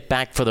take a step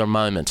back for the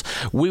moment.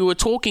 We were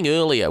talking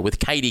earlier with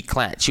Katie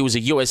Klatt. She was a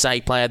USA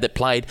player that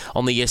played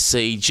on the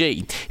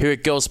SCG. Here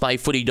at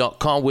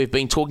girlsplayfooty.com, we've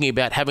been talking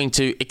about having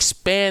to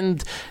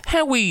expand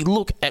how we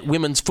look at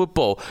women's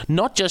football,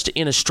 not just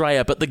in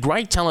Australia, but the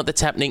great talent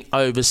that's happening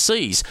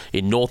overseas.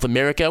 In North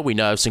America, we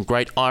know of some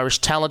great Irish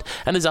talent,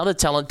 and there's other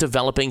talent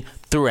developing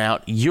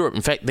throughout Europe.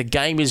 In fact, the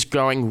game is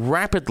growing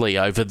rapidly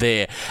over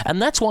there.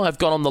 And that's why I've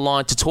got on the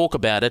line to talk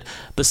about it,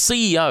 the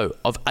CEO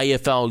of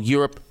AFL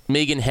Europe,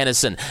 Megan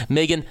Hennison.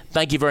 Megan,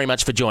 thank you very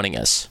much for joining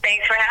us.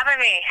 Thanks for having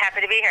me.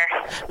 Happy to be here.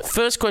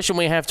 First question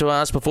we have to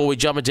ask before we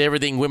jump into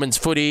everything women's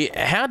footy,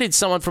 how did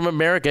someone from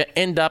America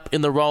end up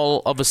in the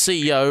role of a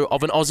CEO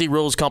of an Aussie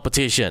rules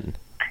competition?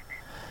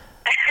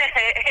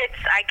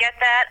 I get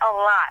that a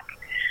lot.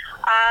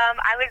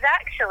 I was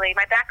actually,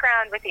 my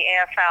background with the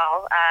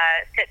AFL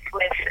sits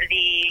with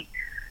the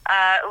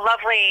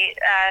lovely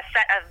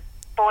set of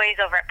boys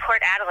over at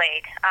Port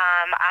Adelaide.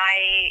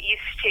 I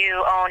used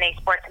to own a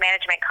sports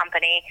management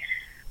company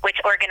which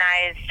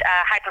organized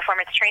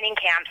high-performance training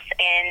camps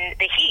in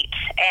the heat,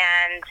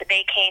 and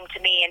they came to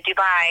me in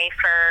Dubai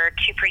for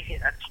 2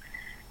 preseasons.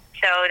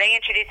 So they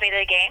introduced me to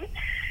the game.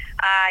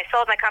 I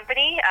sold my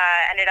company,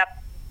 ended up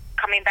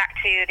coming back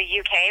to the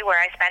UK where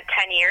I spent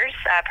 10 years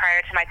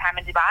prior to my time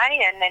in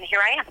Dubai, and then here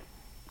I am.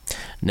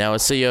 Now, a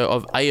CEO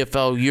of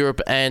AFL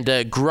Europe,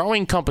 and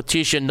growing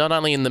competition not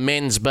only in the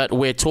men's, but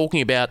we're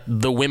talking about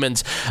the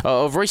women's.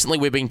 Recently,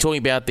 we've been talking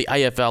about the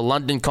AFL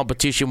London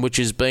competition, which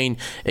has been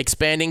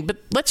expanding. But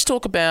let's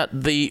talk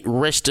about the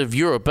rest of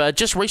Europe.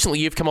 Just recently,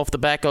 you've come off the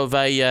back of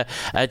a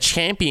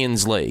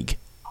Champions League.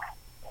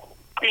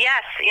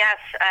 Yes.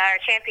 Our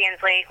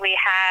Champions League, we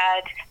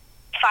had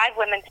 5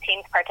 women's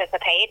teams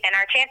participate, and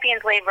our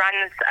Champions League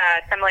runs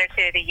similar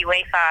to the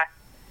UEFA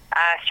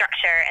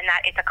structure in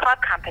that it's a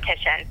club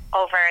competition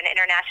over an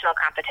international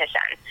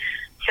competition.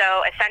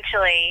 So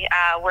essentially,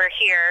 we're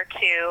here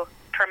to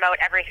promote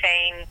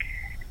everything,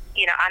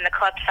 on the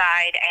club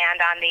side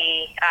and on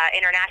the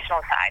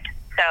international side.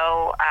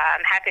 So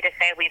I'm happy to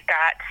say we've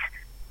got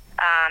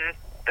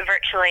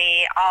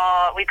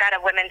we've got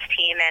a women's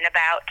team in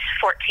about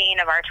 14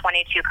 of our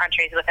 22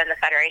 countries within the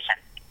federation.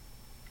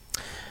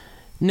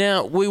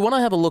 Now, we want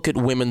to have a look at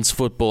women's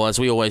football, as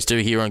we always do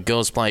here on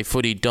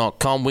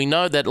girlsplayfooty.com. We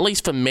know that, at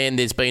least for men,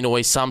 there's been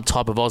always some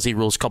type of Aussie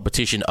rules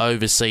competition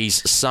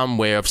overseas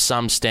somewhere of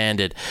some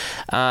standard.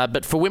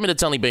 But for women,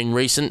 it's only been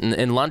recent, and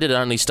in London it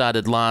only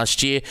started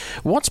last year.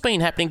 What's been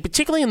happening,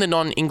 particularly in the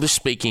non-English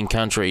speaking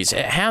countries?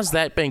 How's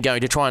that been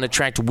going to try and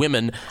attract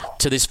women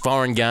to this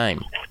foreign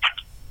game?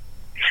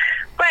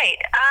 Right.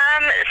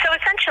 So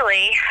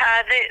essentially,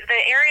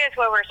 the areas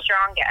where we're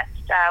strongest,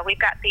 we've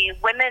got the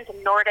Women's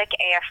Nordic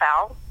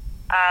AFL,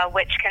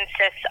 which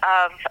consists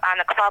of, on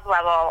the club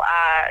level,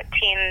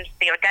 teams,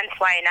 the Odense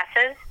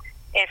Lionesses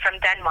from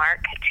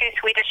Denmark, 2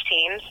 Swedish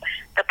teams,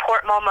 the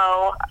Port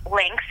Momo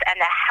Lynx and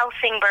the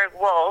Helsingborg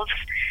Wolves.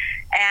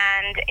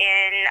 And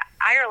in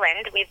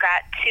Ireland, we've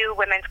got 2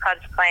 women's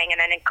clubs playing in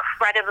an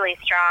incredibly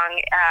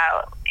strong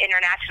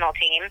international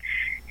team.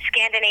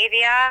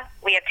 Scandinavia,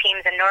 we have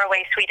teams in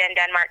Norway, Sweden,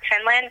 Denmark,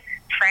 Finland.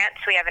 France,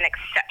 we have an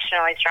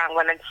exceptionally strong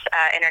women's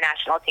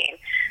international team.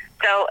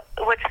 So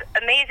what's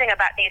amazing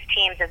about these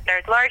teams is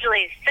they're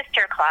largely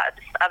sister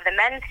clubs of the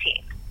men's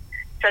team.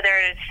 So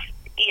there's,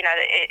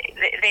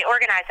 they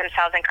organize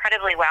themselves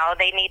incredibly well.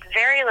 They need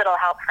very little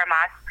help from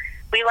us.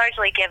 We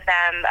largely give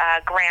them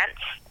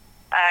grants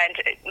and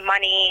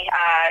money,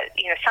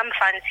 some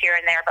funds here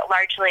and there, but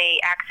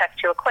largely access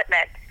to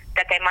equipment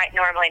that they might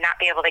normally not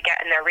be able to get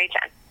in their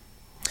region.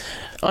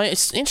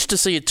 It's interesting to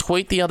see a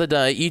tweet the other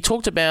day. You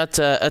talked about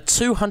a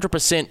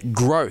 200%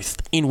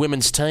 growth in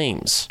women's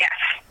teams.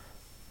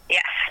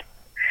 Yes.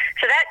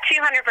 So that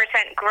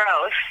 200%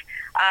 growth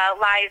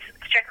lies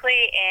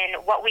strictly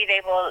in what we've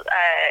able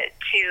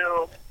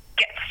to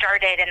get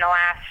started in the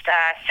last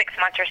 6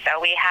 months or so.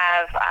 We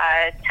have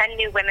 10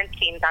 new women's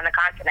teams on the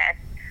continent.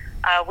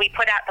 We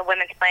put out the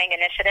Women's Playing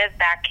Initiative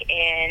back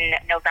in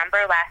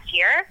November last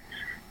year.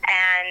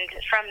 And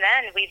from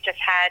then, we've just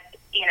had,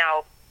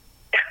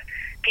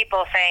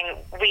 people saying,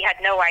 we had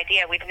no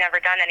idea, we've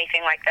never done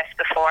anything like this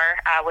before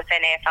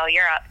within AFL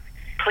Europe.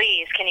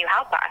 Please, can you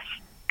help us?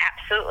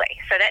 Absolutely.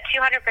 So that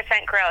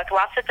 200% growth,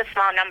 whilst it's a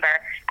small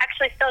number,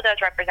 actually still does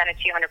represent a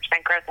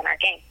 200% growth in our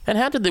game. And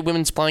how did the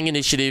Women's Playing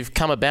Initiative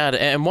come about,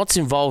 and what's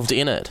involved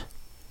in it?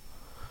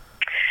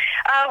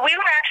 We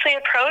were actually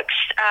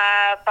approached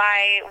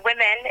by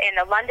women in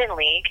the London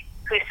League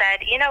who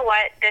said, you know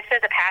what, this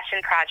is a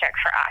passion project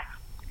for us.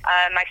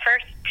 My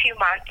first 2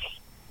 months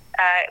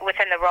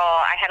within the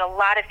role, I had a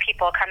lot of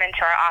people come into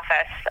our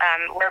office.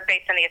 We're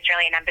based in the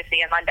Australian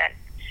Embassy in London.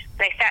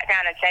 They sat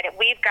down and said,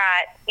 we've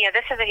got,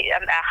 this is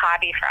a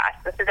hobby for us.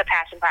 This is a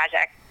passion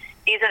project.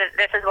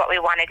 This is what we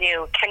want to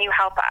do. Can you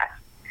help us?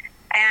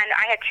 And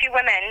I had 2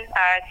 women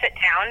sit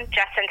down,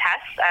 Jess and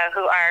Tess,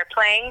 who are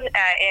playing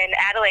in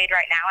Adelaide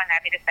right now, I'm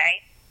happy to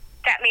say,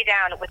 sat me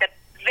down with a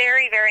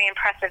very, very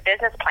impressive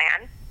business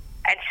plan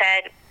and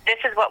said,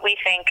 this is what we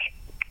think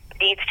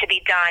needs to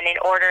be done in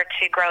order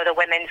to grow the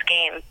women's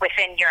game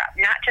within Europe,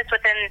 not just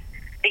within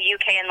the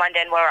UK and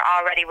London where we're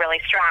already really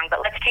strong,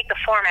 but let's take the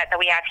format that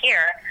we have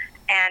here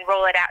and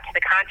roll it out to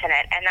the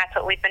continent, and that's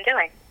what we've been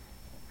doing.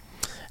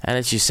 And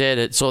as you said,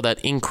 it saw that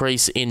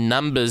increase in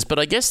numbers. But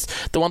I guess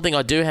the one thing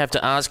I do have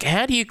to ask,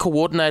 how do you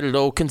coordinate it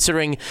all,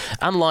 considering,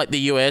 unlike the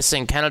US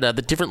and Canada,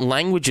 the different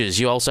languages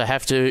you also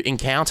have to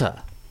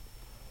encounter?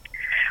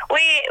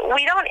 We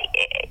don't,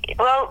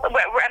 well,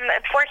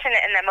 I'm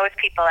fortunate in that most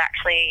people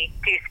actually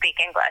do speak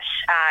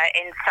English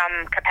in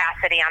some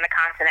capacity on the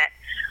continent.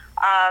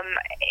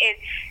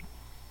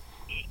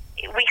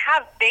 We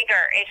have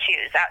bigger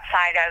issues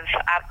outside of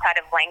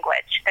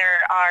language.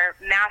 There are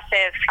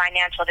massive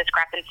financial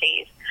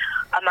discrepancies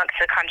amongst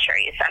the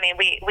countries. I mean,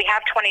 we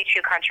have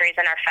 22 countries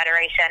in our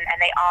federation,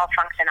 and they all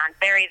function on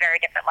very, very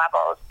different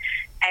levels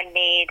and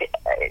need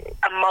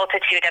a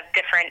multitude of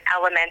different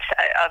elements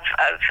of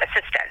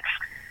assistance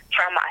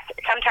from us.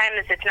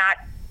 Sometimes it's not,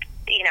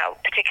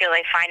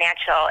 particularly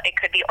financial. It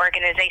could be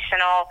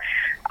organizational.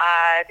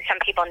 Some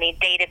people need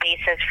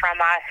databases from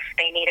us.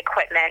 They need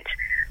equipment.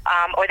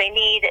 Or they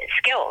need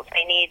skills.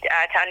 They need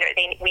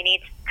we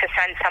need to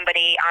send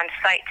somebody on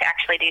site to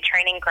actually do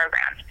training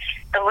programs.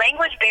 The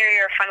language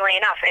barrier, funnily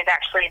enough, is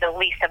actually the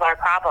least of our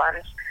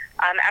problems.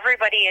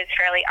 Everybody is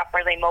fairly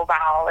upwardly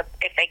mobile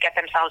if they get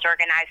themselves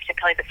organized to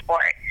play the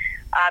sport,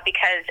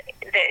 because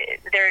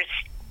there's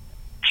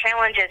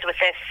challenges with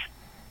this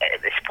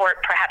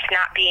sport perhaps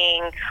not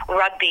being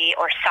rugby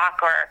or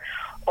soccer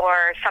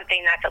or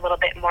something that's a little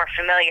bit more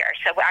familiar.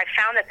 So I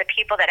found that the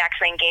people that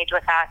actually engage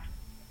with us,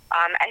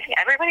 I think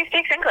everybody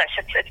speaks English.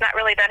 It's not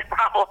really been a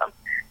problem.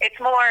 It's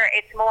more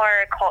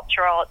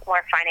cultural, it's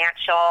more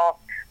financial,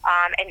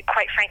 and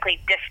quite frankly,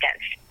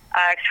 distance.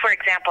 For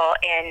example,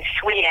 in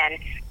Sweden,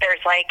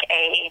 there's like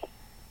a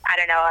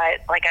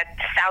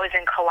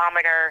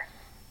 1,000-kilometer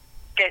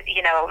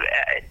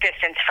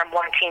distance from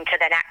one team to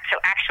the next. So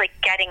actually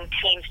getting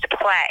teams to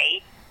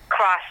play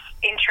cross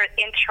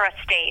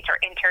intrastate or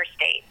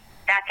interstate,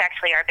 that's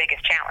actually our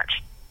biggest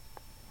challenge.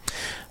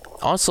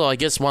 Also, I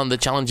guess one of the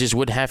challenges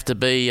would have to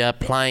be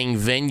playing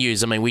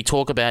venues. I mean, we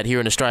talk about here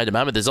in Australia at the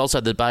moment, there's also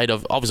the debate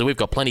of, obviously we've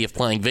got plenty of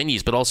playing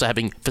venues, but also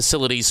having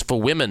facilities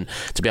for women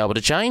to be able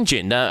to change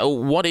in.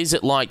 What is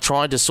it like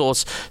trying to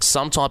source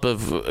some type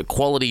of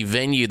quality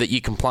venue that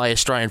you can play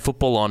Australian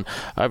football on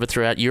over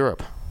throughout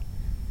Europe?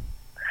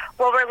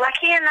 Well, we're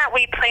lucky in that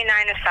we play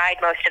nine-a-side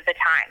most of the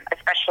time,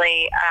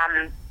 especially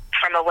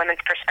from a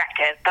women's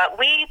perspective. But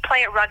we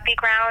play at rugby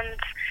grounds.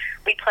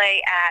 We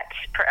play at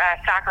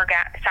soccer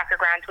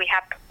grounds. We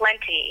have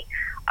plenty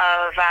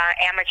of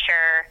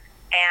amateur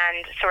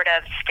and sort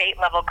of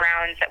state-level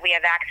grounds that we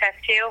have access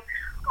to.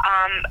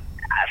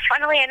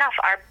 Funnily enough,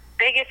 our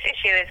biggest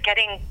issue is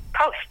getting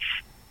posts.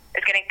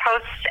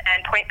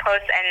 And point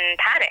posts and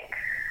padding.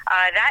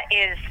 That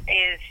is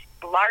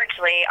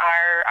largely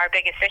our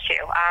biggest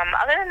issue.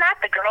 Other than that,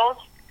 the girls,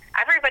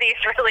 everybody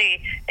is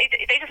really,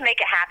 they just make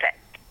it happen.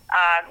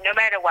 No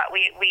matter what,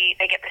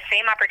 they get the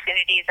same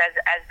opportunities as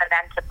the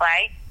men to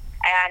play,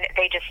 and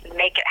they just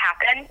make it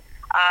happen.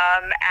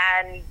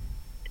 And,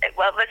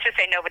 well, let's just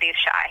say nobody's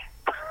shy.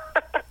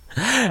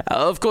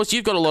 Of course,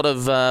 you've got a lot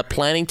of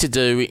planning to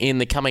do in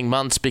the coming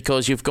months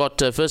because you've got,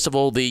 first of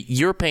all, the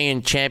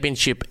European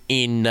Championship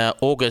in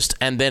August,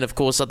 and then, of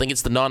course, I think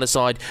it's the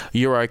nine-a-side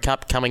Euro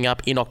Cup coming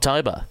up in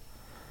October.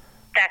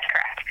 That's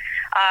correct.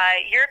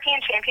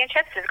 European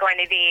Championships is going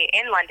to be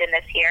in London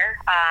this year.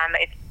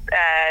 It's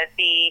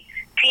the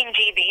Team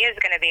GB is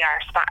going to be our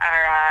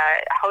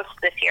host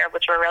this year,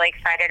 which we're really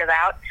excited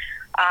about.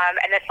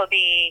 And this will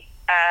be,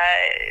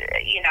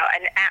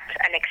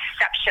 an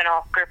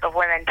exceptional group of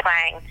women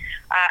playing.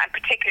 I'm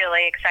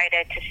particularly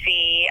excited to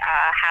see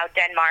how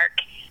Denmark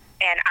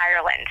and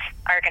Ireland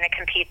are going to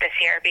compete this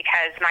year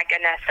because, my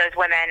goodness, those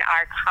women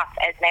are tough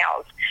as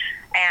nails.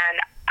 And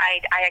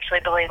I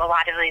actually believe a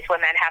lot of these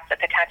women have the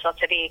potential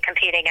to be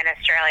competing in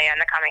Australia in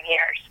the coming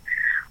years.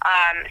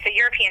 So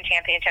European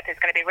Championship is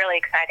going to be really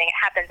exciting. It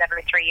happens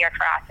every 3 years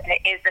for us, and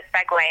it is the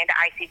segue into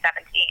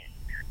IC17.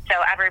 So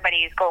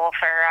everybody's goal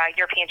for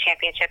European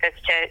Championship is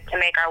to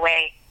make our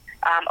way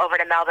over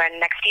to Melbourne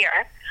next year.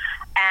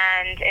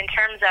 And in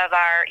terms of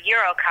our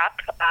Euro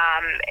Cup,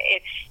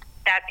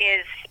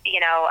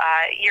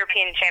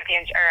 European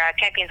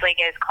Champions League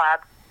is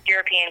club.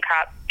 European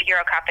Cup,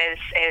 Euro Cup is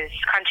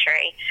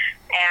country,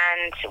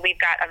 and we've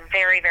got a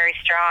very, very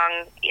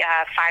strong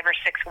 5 or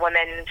 6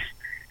 women's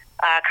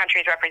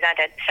countries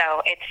represented.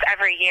 So it's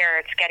every year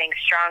it's getting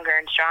stronger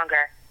and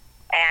stronger,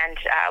 and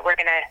we're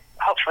going to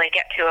hopefully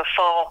get to a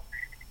full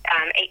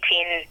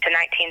 18 to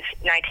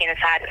 19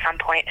 aside at some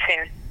point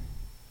soon.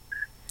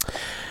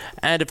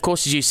 And, of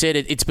course, as you said,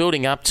 it's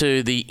building up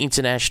to the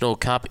International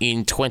Cup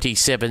in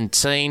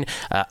 2017.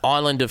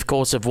 Ireland, of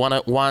course, have won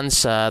it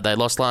once. They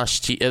lost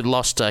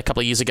a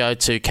couple of years ago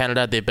to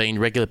Canada. They've been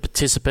regular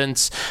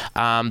participants.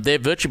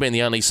 They've virtually been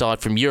the only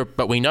side from Europe,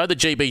 but we know the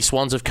GB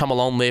Swans have come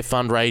along their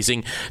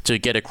fundraising to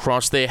get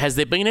across there. Has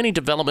there been any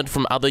development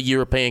from other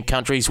European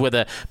countries,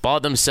 whether by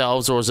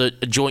themselves or as a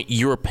joint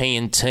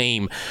European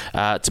team,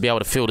 to be able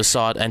to field a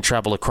side and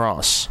travel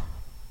across?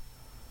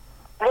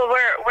 Well,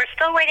 we're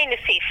still waiting to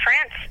see.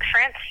 France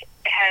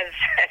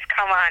has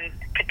come on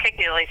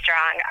particularly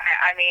strong.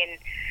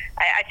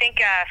 I think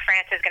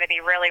France is going to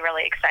be really,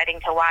 really exciting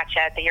to watch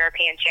at the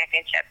European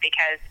Championship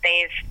because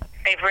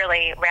they've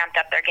really ramped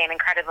up their game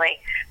incredibly.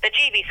 The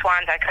GB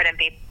Swans I couldn't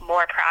be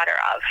more prouder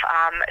of.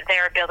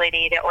 Their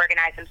ability to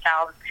organize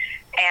themselves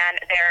and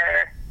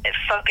their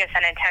focus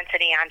and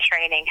intensity on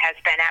training has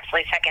been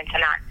absolutely second to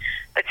none.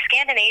 But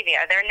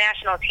Scandinavia, their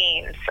national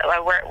teams,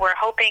 we're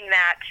hoping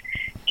that,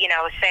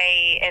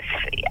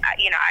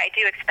 I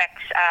do expect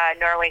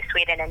Norway,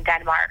 Sweden, and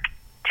Denmark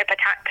to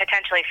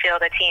potentially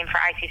field a team for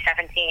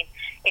IC17.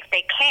 If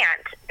they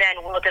can't,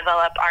 then we'll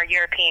develop our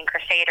European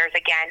Crusaders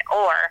again,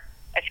 or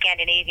a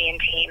Scandinavian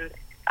team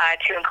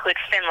to include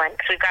Finland,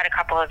 because we've got a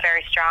couple of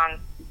very strong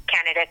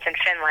candidates in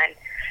Finland.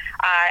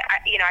 I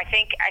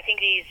think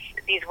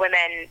these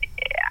women,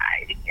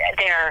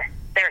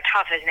 they're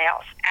tough as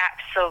nails,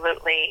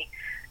 absolutely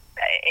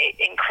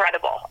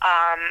incredible.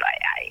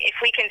 If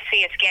we can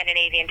see a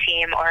Scandinavian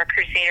team or a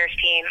Crusaders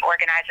team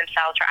organize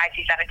themselves for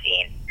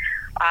IC17,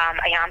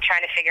 I'm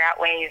trying to figure out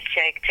ways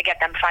to get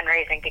them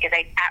fundraising because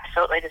they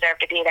absolutely deserve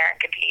to be there and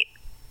compete.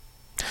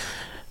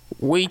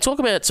 We talk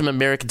about some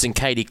Americans in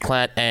Katie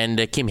Klatt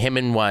and Kim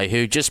Hemingway,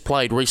 who just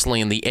played recently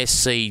in the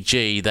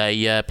SCG.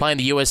 They play in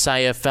the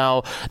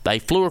USAFL. They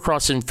flew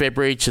across in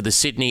February to the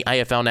Sydney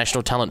AFL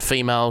National Talent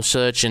Female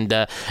Search and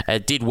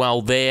did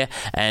well there,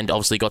 and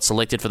obviously got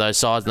selected for those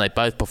sides, and they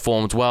both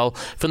performed well.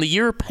 From the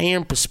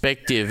European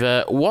perspective,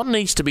 what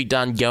needs to be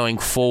done going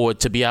forward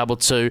to be able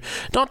to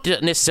not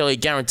necessarily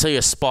guarantee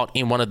a spot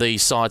in one of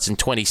these sides in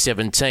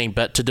 2017,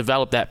 but to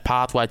develop that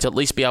pathway to at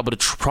least be able to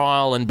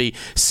trial and be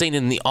seen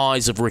in the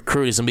eyes of recruiters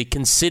and be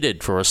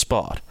considered for a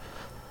spot?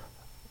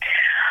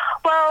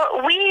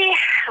 Well, we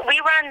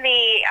run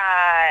the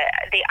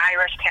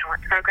Irish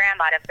talent program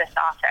out of this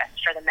office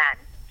for the men,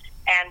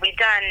 and we've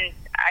done,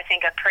 I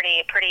think, a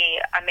pretty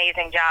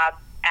amazing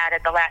job at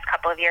it the last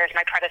couple of years.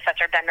 My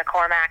predecessor, Ben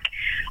McCormack,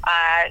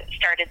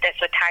 started this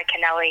with Ty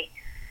Kennelly,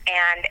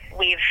 and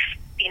we've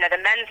the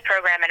men's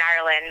program in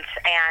Ireland,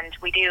 and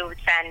we do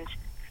send.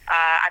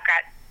 I've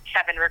got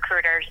 7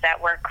 recruiters that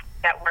work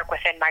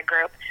within my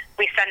group.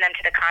 We send them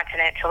to the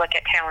continent to look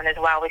at talent as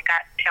well. We've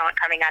got talent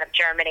coming out of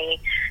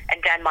Germany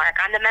and Denmark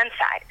on the men's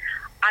side.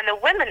 On the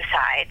women's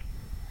side,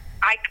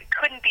 I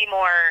couldn't be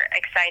more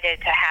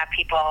excited to have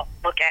people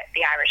look at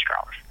the Irish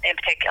girls in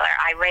particular.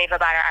 I rave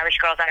about our Irish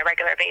girls on a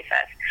regular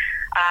basis.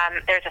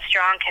 There's a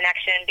strong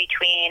connection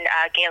between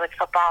Gaelic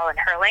football and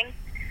hurling,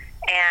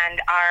 and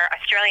our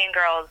Australian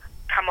girls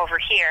come over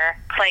here,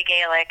 play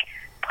Gaelic,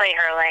 play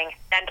hurling,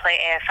 then play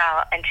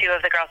AFL, and 2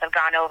 of the girls have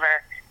gone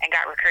over and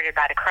got recruited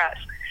by the Crows.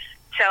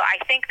 So I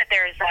think that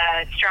there's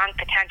a strong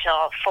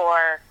potential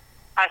for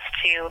us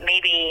to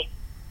maybe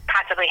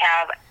possibly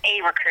have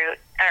a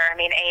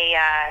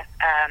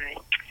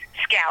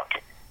scout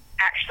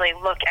actually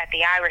look at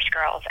the Irish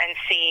girls and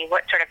see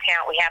what sort of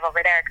talent we have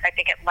over there, because I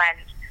think it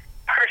lends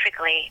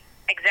perfectly,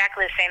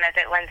 exactly the same as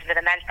it lends to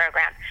the men's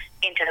program,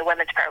 into the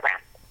women's program.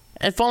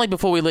 And finally,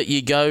 before we let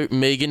you go,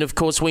 Megan, of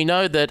course, we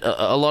know that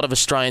a lot of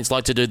Australians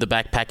like to do the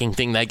backpacking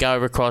thing. They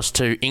go across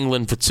to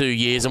England for 2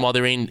 years, and while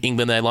they're in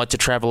England, they like to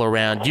travel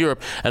around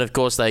Europe. And, of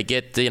course, they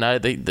get,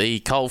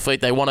 the cold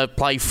feet. They want to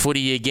play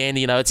footy again.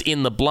 It's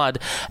in the blood.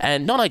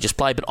 And not only just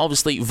play, but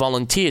obviously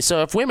volunteer.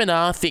 So if women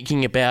are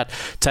thinking about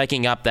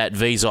taking up that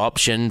visa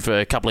option for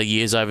a couple of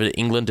years over to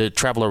England to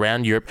travel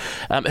around Europe,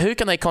 who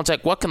can they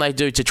contact? What can they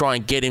do to try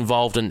and get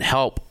involved and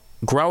help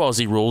grow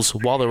Aussie rules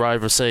while they're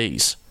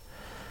overseas?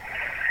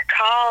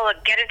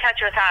 Get in touch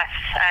with us.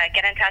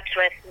 Get in touch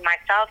with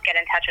myself. Get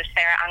in touch with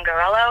Sarah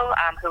Angarello,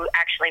 who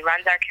actually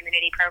runs our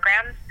community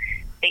programs.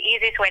 The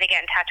easiest way to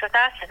get in touch with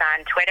us is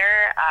on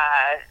Twitter,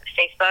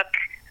 Facebook,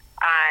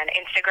 on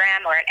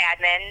Instagram, or at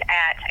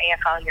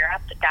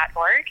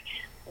admin@afleurope.org.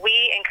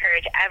 We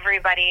encourage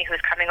everybody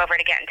who's coming over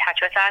to get in touch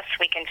with us.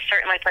 We can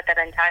certainly put them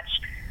in touch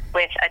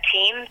with a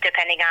team,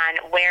 depending on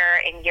where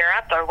in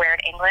Europe or where in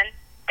England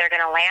they're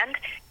going to land.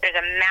 There's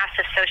a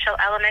massive social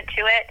element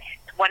to it.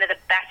 One of the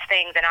best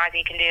things an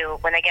Aussie can do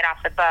when they get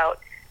off the boat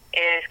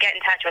is get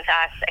in touch with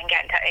us and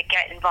get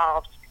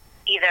involved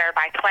either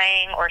by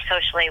playing or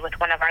socially with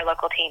one of our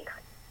local teams.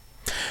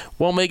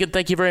 Well, Megan,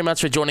 thank you very much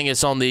for joining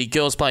us on the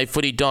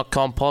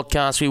girlsplayfooty.com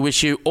podcast. We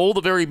wish you all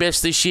the very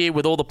best this year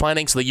with all the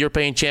plannings for the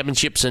European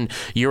Championships and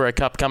Euro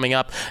Cup coming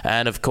up,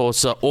 and, of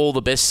course, all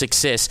the best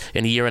success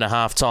in a year and a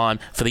half time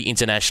for the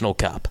International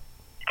Cup.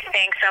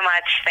 Thanks so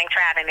much. Thanks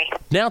for having me.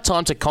 Now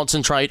time to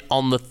concentrate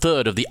on the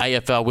third of the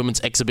AFL Women's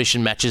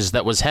Exhibition matches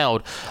that was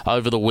held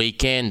over the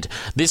weekend.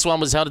 This one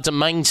was held at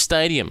Domain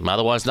Stadium,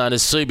 otherwise known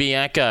as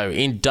Subiaco,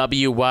 in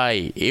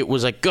WA. It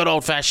was a good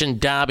old-fashioned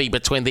derby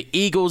between the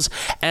Eagles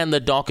and the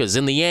Dockers.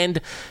 In the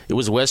end, it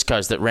was West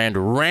Coast that ran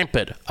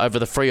rampant over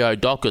the Freo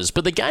Dockers,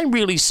 but the game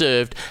really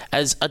served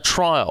as a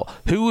trial.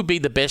 Who would be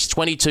the best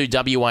 22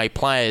 WA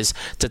players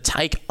to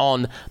take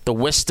on the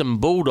Western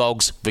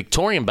Bulldogs,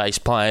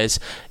 Victorian-based players,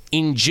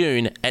 in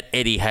June at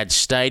Etihad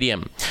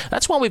Stadium?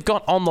 That's why we've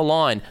got on the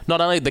line not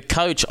only the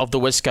coach of the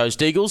West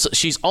Coast Eagles,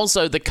 she's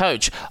also the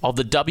coach of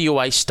the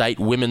WA State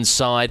women's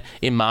side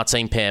in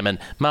Martine Pearman.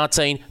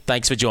 Martine,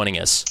 thanks for joining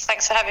us.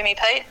 Thanks for having me,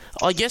 Pete.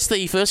 I guess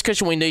the first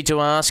question we need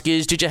to ask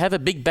is, did you have a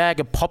big bag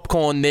of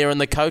popcorn there in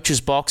the coach's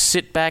box,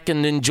 sit back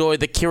and enjoy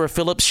the Kira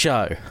Phillips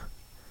show?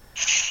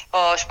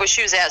 Oh, well,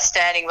 she was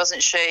outstanding,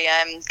 wasn't she?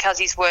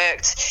 Cuzzy's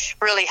worked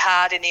really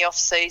hard in the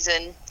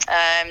off-season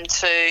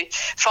to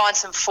find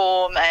some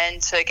form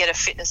and to get her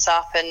fitness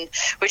up, and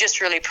we're just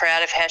really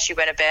proud of how she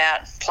went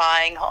about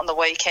playing on the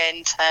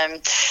weekend.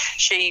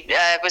 She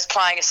was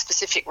playing a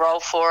specific role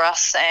for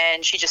us,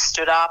 and she just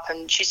stood up,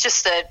 and she's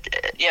just a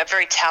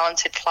very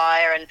talented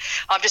player, and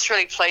I'm just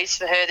really pleased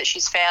for her that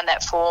she's found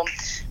that form,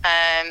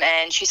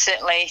 and she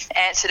certainly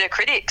answered her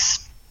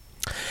critics.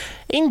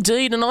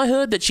 Indeed, and I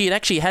heard that she had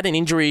actually had an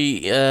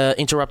injury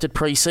interrupted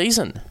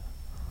pre-season.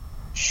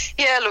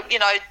 Yeah, look,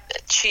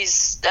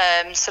 she's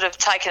sort of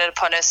taken it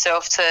upon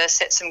herself to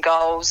set some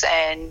goals,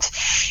 and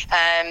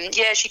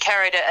she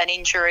carried an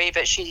injury,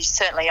 but she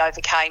certainly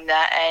overcame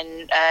that,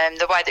 and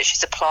the way that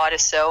she's applied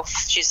herself,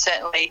 she's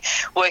certainly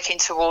working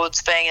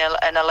towards being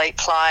an elite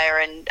player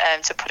and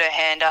to put her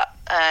hand up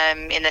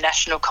in the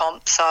national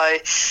comp. So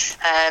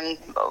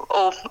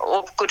all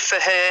good for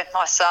her,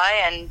 I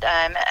say, and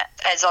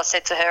as I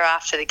said to her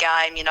after the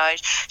game,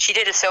 she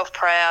did herself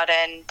proud,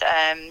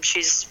 and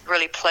she's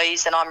really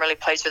pleased, and I'm really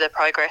pleased with her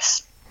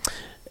progress.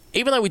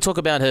 Even though we talk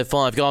about her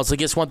 5 goals, I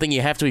guess one thing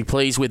you have to be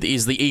pleased with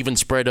is the even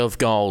spread of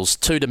goals.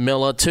 2 to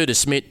Miller, 2 to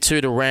Smith,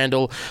 2 to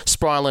Randall,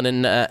 Sprylan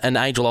and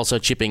Angel also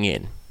chipping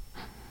in.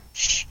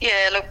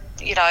 Yeah, look,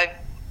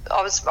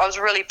 I was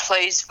really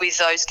pleased with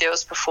those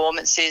girls'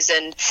 performances,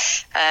 and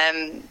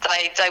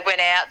they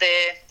went out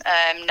there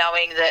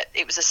knowing that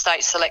it was a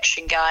state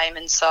selection game,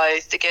 and so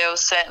the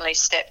girls certainly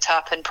stepped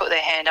up and put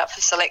their hand up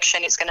for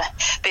selection. It's going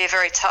to be a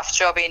very tough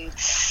job in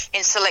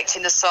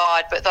selecting the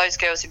side, but those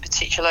girls in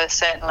particular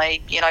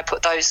certainly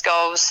put those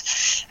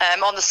goals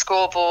on the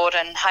scoreboard.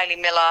 And Hayley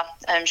Miller,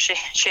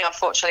 she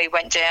unfortunately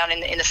went down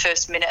in the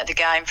first minute of the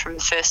game from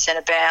the first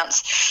centre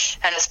bounce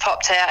and has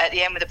popped out at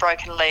the end with a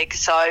broken leg.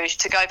 So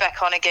to go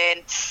back on again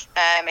again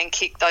and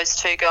kick those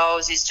 2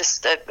 goals is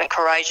just a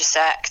courageous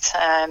act.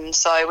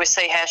 So we'll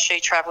see how she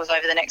travels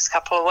over the next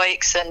couple of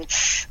weeks and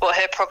what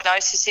her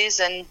prognosis is.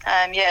 And,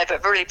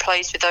 but really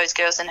pleased with those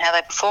girls and how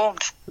they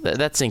performed.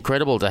 That's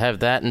incredible to have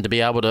that and to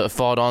be able to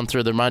fight on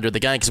through the remainder of the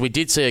game, because we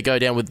did see her go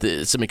down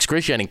with some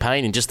excruciating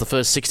pain in just the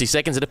first 60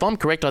 seconds. And if I'm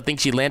correct, I think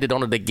she landed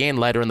on it again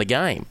later in the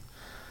game.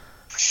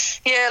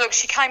 Yeah, look,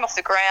 she came off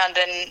the ground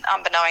and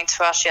unbeknown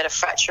to us, she had a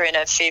fracture in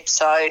her fib,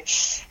 so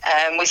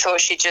we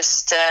thought she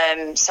just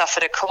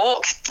suffered a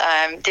cork.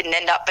 Didn't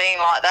end up being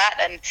like that,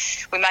 and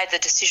we made the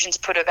decision to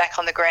put her back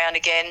on the ground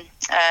again,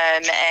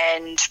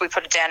 and we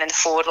put her down in the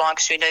forward line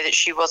because we knew that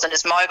she wasn't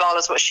as mobile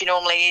as what she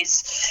normally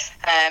is.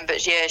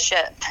 But yeah,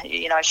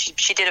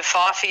 she did a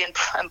fifey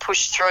and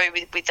pushed through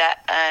with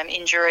that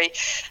injury.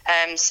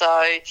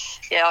 So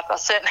yeah, I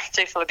certainly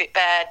do feel a bit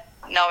bad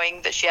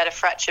knowing that she had a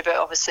fracture, but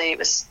obviously it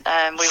was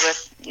we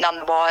were none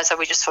the wiser.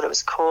 We just thought it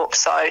was a cork.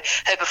 So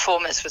her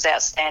performance was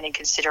outstanding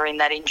considering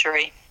that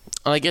injury.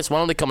 I guess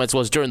one of the comments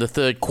was during the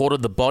third quarter,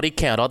 the body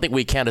count. I think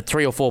we counted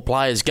 3 or 4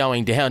 players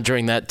going down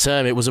during that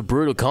term. It was a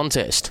brutal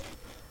contest.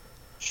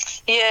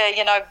 Yeah,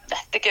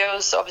 the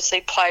girls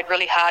obviously played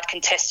really hard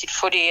contested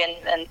footy,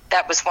 and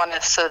that was one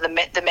of sort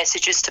of the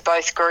messages to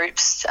both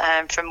groups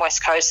from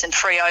West Coast and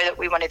Freo, that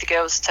we wanted the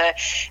girls to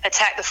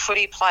attack the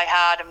footy, play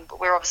hard, and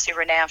we're obviously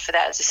renowned for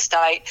that as a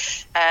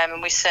state.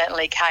 And we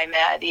certainly came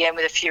out at the end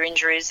with a few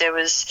injuries. There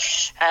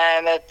was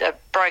a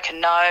broken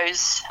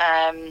nose,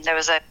 there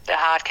was a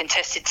hard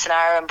contested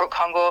scenario, and Brooke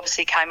Congo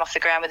obviously came off the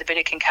ground with a bit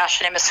of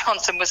concussion. Emma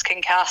Swanson was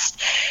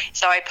concussed.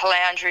 Zoe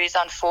Palandri is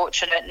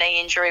unfortunate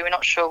knee injury. We're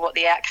not sure what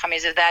the outcome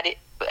is of that.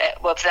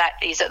 That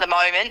is at the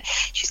moment.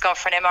 She's gone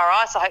for an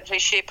MRI, so hopefully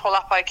she'll pull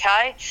up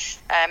okay.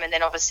 And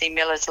then obviously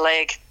Miller's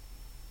leg.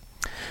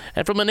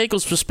 And from an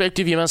Eagles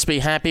perspective, you must be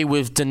happy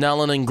with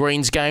Dunellen and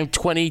Green's game,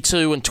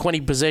 22 and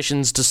 20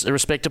 possessions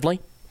respectively.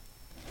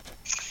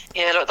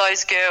 Yeah, look,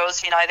 those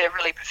girls, they're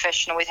really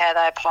professional with how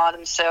they apply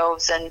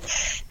themselves, and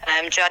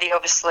Juddy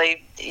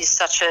obviously is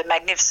such a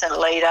magnificent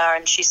leader,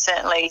 and she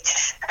certainly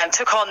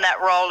took on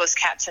that role as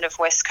captain of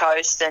West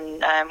Coast,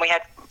 and we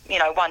had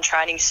one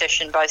training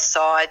session both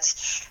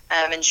sides,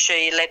 and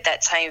she led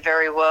that team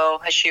very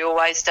well, as she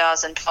always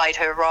does, and played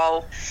her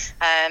role.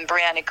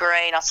 Brianna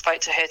Green, I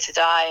spoke to her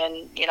today,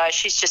 and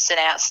she's just an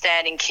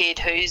outstanding kid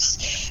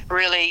who's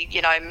really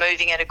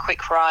moving at a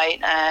quick rate.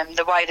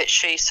 The way that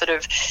she sort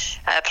of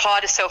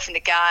applied herself in the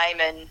game,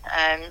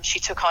 and she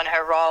took on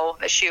her role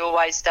as she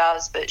always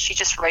does, but she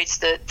just reads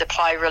the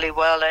play really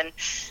well,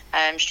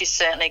 and she's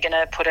certainly going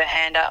to put her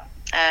hand up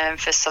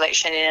for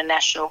selection in a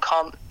national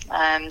comp.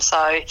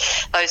 So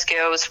those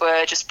girls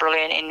were just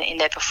brilliant in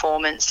their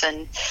performance,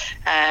 and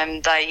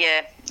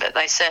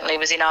they certainly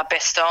was in our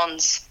best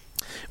ons.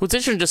 Well, it's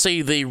interesting to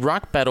see the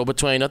ruck battle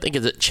between, I think,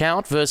 is it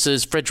Chout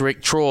versus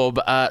Frederick Traub.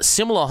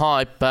 Similar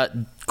height, but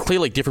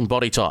clearly different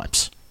body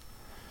types.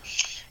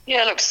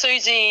 Yeah, look,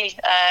 Susie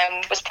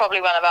was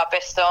probably one of our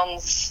best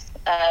ons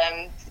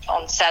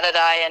on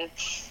Saturday, and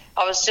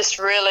I was just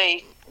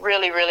really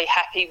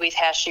happy with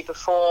how she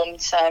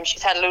performed.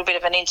 She's had a little bit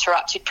of an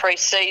interrupted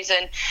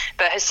pre-season,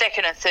 but her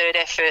second and third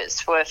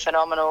efforts were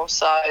phenomenal.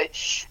 So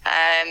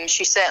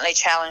she certainly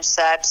challenged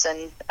Sabs,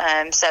 and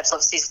Sabs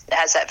obviously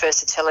has that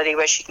versatility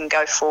where she can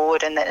go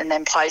forward and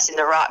then plays in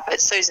the ruck. But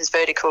Susan's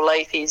vertical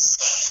leap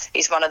is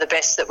one of the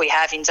best that we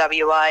have in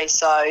WA.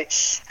 So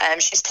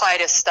she's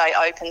played a state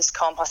opens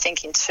comp, I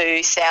think, in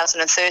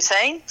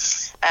 2013,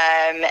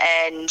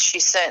 and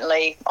she's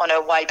certainly on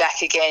her way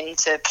back again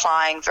to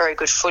playing very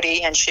good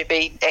footy, and should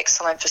be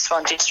excellent for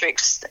Swan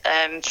Districts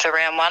for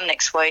round 1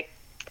 next week.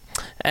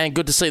 And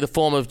good to see the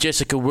form of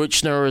Jessica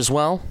Wuchner as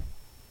well.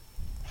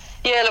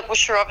 Yeah, look,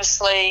 Wuchner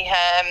obviously,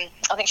 I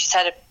think she's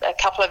had a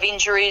couple of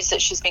injuries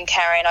that she's been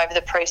carrying over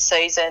the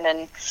pre-season,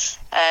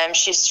 and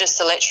she's just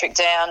electric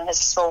down as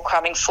a small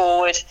crumbing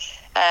forward,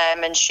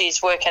 and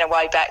she's working her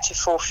way back to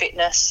full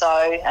fitness.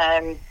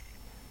 So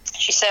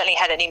she certainly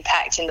had an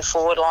impact in the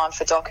forward line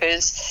for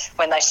Dockers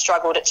when they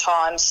struggled at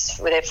times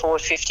with their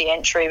forward 50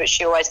 entry, but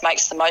she always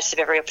makes the most of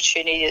every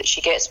opportunity that she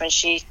gets when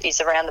she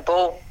is around the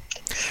ball.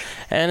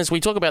 And as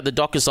we talk about the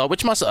Dockers side,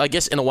 which must, I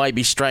guess, in a way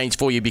be strange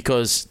for you,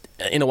 because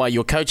in a way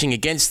you're coaching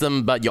against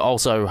them, but you're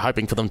also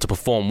hoping for them to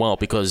perform well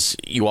because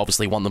you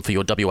obviously want them for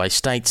your WA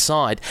state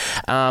side.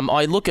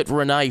 I look at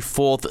Renee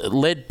Forth,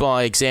 led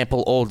by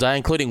example all day,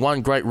 including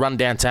one great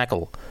run-down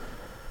tackle.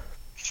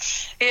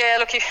 Yeah,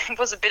 look, it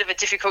was a bit of a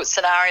difficult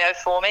scenario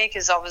for me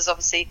because I was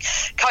obviously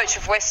coach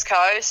of West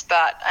Coast,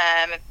 but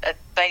I've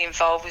been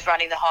involved with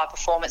running the High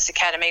Performance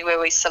Academy where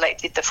we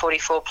selected the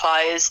 44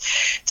 players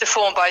to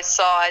form both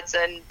sides,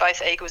 and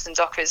both Eagles and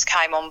Dockers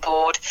came on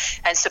board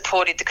and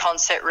supported the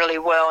concept really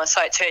well, and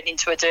so it turned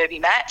into a derby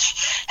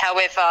match.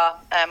 However,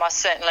 I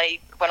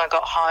certainly when I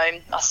got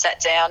home, I sat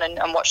down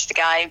and watched the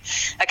game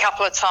a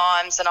couple of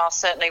times, and I'll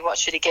certainly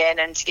watch it again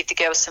and to give the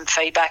girls some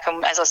feedback.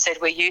 And as I said,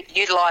 we're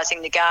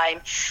utilising the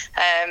game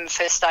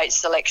for state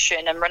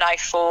selection. And Renee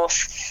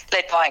Forth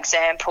led by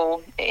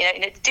example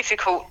in a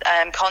difficult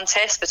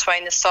contest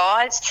between the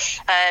sides.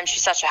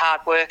 She's such a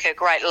hard worker,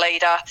 great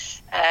leader,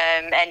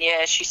 and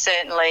yeah, she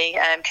certainly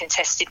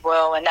contested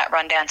well. And that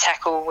rundown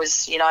tackle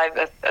was,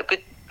 a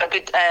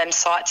good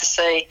sight to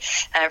see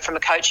from a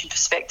coaching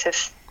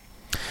perspective.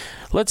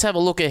 Let's have a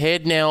look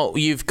ahead now.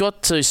 You've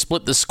got to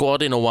split the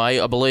squad in a way.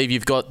 I believe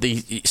you've got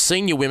the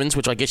senior women's,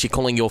 which I guess you're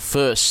calling your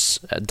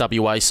first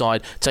WA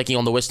side, taking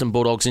on the Western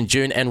Bulldogs in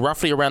June, and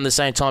roughly around the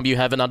same time you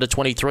have an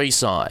under-23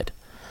 side.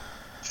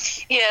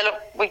 Yeah,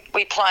 look,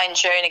 we play in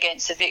June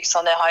against the Vics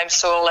on their home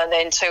soil, and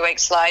then 2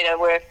 weeks later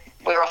we're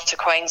off to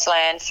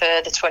Queensland for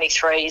the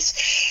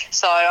 23s.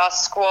 So our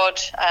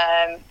squad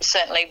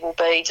certainly will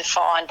be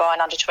defined by an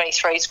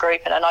under-23s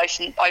group and an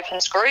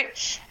opens group,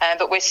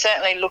 but we're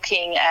certainly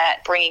looking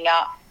at bringing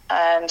up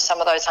some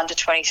of those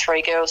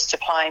under-23 girls to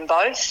play in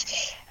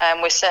both.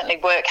 We certainly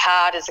work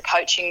hard as a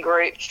coaching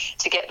group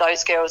to get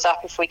those girls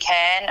up if we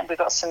can, and we've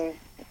got some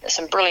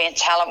brilliant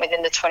talent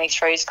within the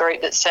 23s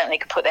group that certainly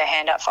could put their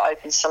hand up for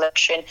open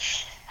selection.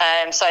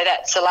 So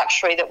that's a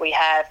luxury that we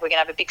have. We're going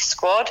to have a big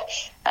squad.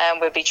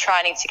 We'll be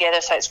training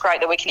together, so it's great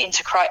that we can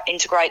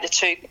integrate the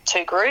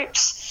two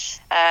groups.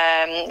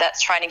 That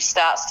training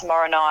starts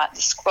tomorrow night.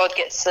 The squad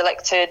gets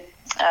selected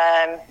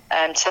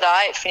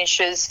today. It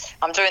finishes.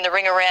 I'm doing the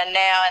ring around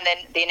now, and then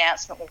the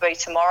announcement will be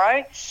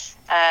tomorrow.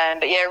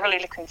 But yeah, really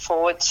looking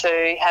forward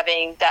to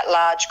having that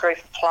large group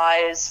of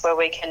players where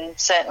we can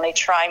certainly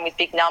train with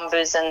big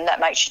numbers, and that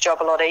makes your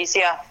job a lot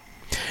easier.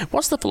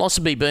 What's the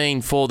philosophy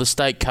been for the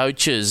state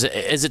coaches?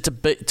 Is it to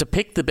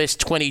pick the best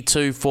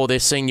 22 for their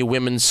senior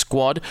women's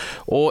squad,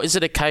 or is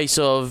it a case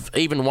of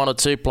even 1 or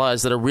 2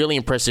 players that are really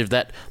impressive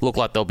that look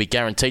like they'll be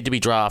guaranteed to be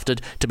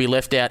drafted to be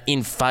left out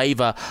in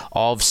favour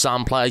of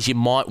some players you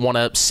might want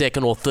a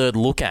second or third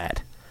look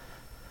at?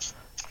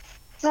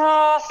 No,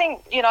 I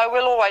think,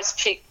 we'll always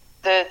pick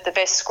the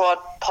best squad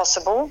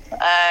possible.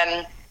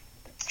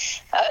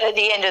 At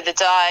the end of the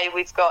day,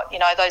 we've got,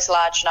 those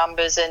large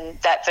numbers and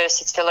that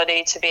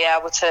versatility to be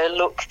able to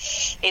look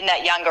in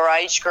that younger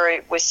age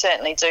group. We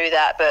certainly do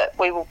that, but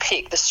we will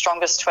pick the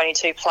strongest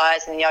 22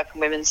 players in the Open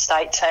Women's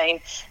State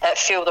team that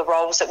fill the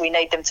roles that we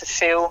need them to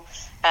fill.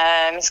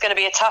 It's going to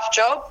be a tough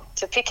job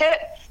to pick it,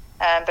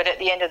 but at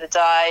the end of the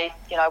day,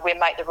 we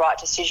make the right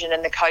decision,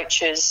 and the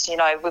coaches,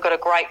 we've got a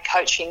great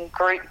coaching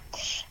group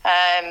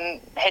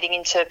heading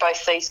into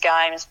both these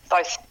games.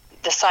 Both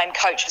the same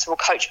coaches will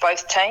coach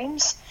both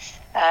teams.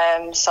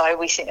 So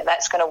we think that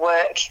that's going to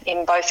work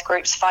in both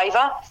groups'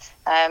 favour.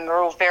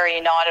 We're all very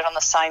united on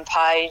the same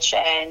page,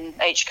 and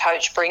each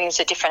coach brings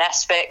a different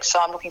aspect. So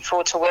I'm looking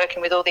forward to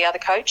working with all the other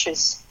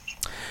coaches.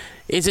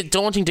 Is it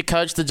daunting to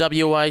coach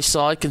the WA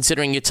side,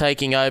 considering you're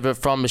taking over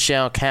from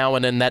Michelle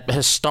Cowan in that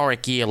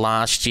historic year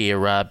last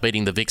year,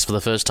 beating the Vics for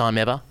the first time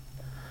ever?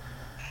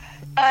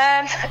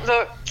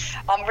 Look,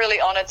 I'm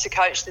really honoured to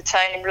coach the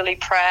team, really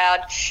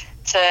proud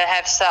to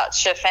have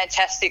such a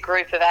fantastic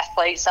group of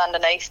athletes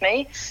underneath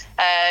me.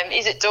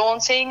 Is it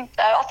daunting?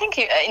 I think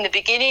in the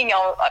beginning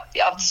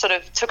I sort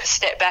of took a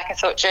step back and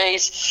thought,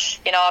 geez,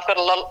 I've got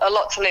a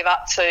lot to live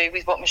up to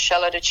with what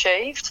Michelle had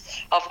achieved.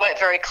 I've worked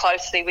very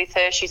closely with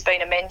her. She's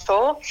been a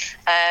mentor.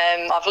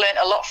 I've learnt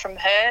a lot from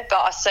her, but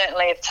I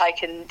certainly have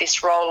taken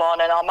this role on,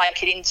 and I'll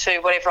make it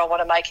into whatever I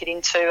want to make it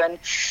into. And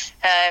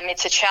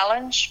it's a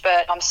challenge,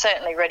 but I'm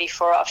certainly ready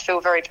for it. I feel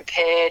very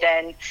prepared,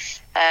 and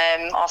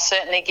I'll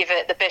certainly give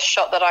it the best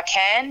shot that I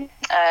can.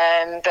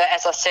 But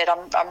as I said,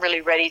 I'm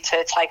really ready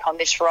to take on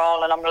this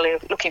role, and I'm really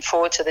looking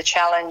forward to the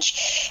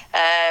challenge.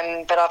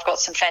 But I've got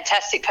some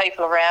fantastic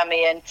people around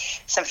me and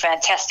some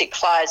fantastic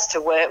players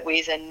to work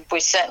with, and we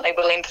certainly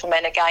will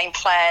implement a game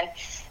plan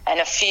and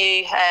a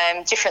few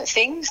different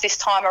things this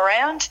time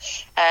around.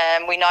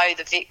 We know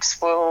the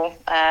Vics will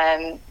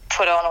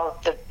put on, or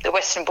the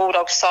Western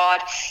Bulldogs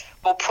side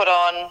will put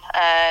on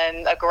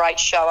a great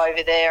show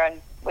over there,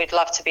 and we'd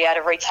love to be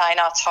able to retain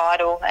our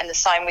title, and the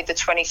same with the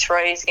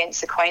 23s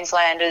against the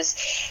Queenslanders.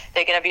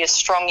 They're going to be a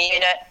strong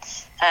unit,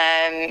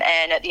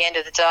 and at the end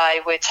of the day,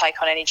 we'll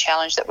take on any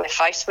challenge that we're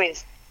faced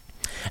with.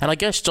 And I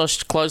guess,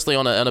 Josh, closely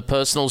on a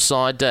personal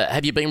side,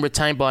 have you been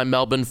retained by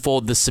Melbourne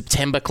for the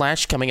September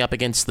clash coming up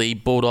against the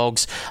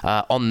Bulldogs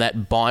on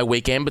that bye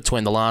weekend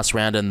between the last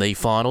round and the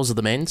finals of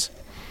the men's?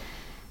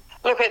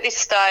 Look, at this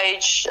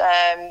stage,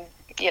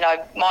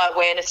 my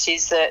awareness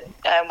is that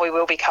we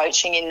will be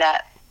coaching in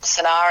that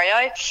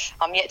scenario.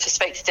 I'm yet to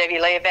speak to Debbie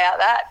Lee about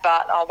that,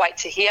 but I'll wait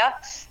to hear.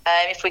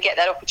 If we get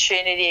that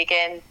opportunity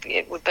again,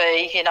 it would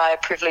be, a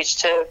privilege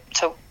to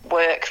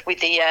work with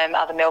the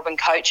other Melbourne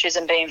coaches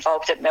and be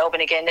involved at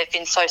Melbourne again. They've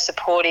been so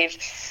supportive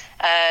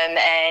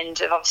and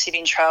have obviously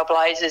been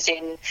trailblazers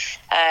in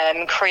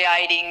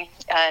creating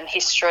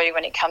history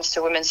when it comes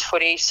to women's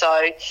footy.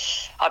 So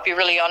I'd be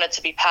really honoured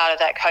to be part of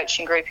that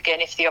coaching group again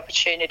if the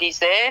opportunity's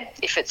there.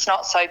 If it's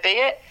not, so be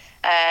it.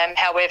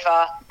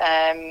 However,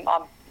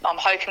 I'm I'm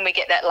hoping we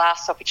get that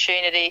last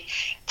opportunity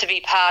to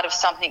be part of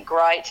something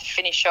great to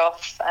finish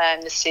off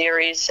the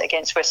series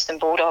against Western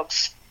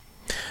Bulldogs.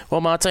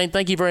 Well, Martine,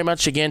 thank you very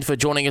much again for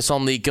joining us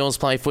on the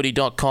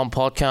girlsplayfooty.com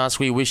podcast.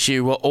 We wish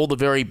you all the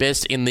very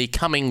best in the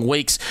coming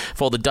weeks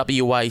for the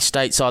WA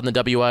stateside and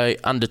the WA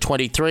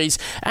under-23s,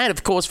 and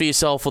of course for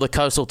yourself for the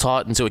Coastal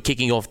Titans, who are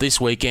kicking off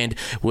this weekend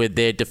with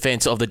their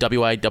defence of the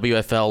WA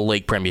WFL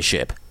League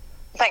Premiership.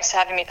 Thanks for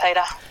having me,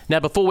 Peter. Now,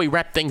 before we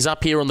wrap things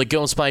up here on the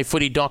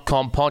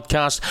girlsplayfooty.com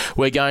podcast,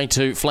 we're going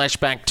to flash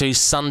back to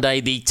Sunday,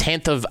 the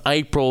 10th of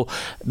April,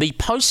 the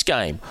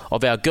post-game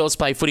of our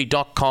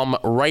girlsplayfooty.com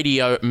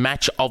radio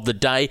match of the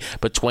day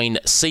between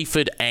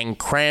Seaford and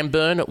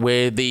Cranbourne,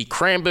 where the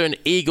Cranbourne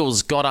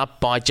Eagles got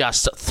up by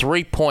just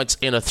 3 points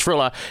in a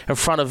thriller in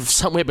front of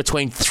somewhere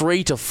between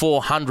 300 to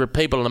 400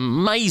 people. An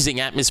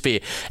amazing atmosphere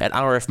at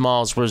RF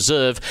Miles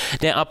Reserve.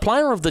 Now, a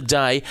player of the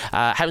day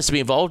happens to be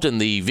involved in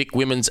the Vic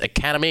Women's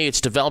Academy.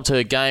 It's developed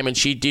her game and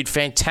she did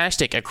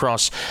fantastic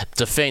across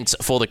defence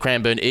for the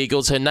Cranbourne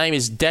Eagles. Her name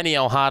is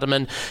Danielle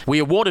Hardiman. We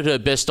awarded her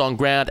best on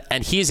ground,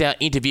 and here's our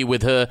interview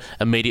with her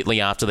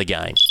immediately after the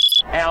game.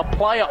 Our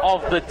player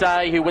of the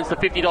day who wins the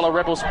 $50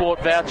 Rebel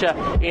Sport voucher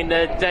in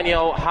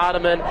Danielle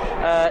Hardiman.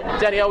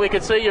 Danielle, we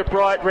can see you're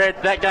bright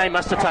red. That game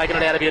must have taken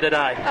it out of you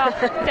today. Oh,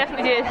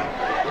 definitely did.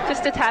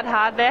 Just a tad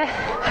hard there.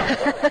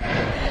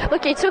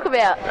 Look, you took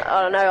about,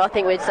 I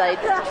think we'd say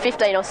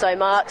 15 or so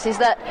marks. Has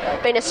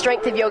that been a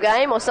strength of your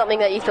game, or something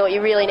that you thought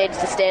you really needed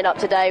to stand up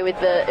today with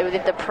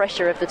the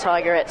pressure of the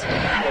Tigerettes?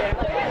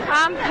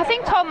 I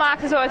think 12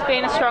 marks has always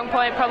been a strong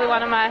point, probably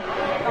one of my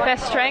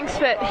best strengths,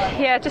 but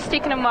yeah, just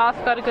sticking them well. If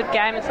you've got a good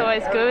game, it's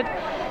always good.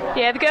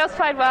 Yeah, the girls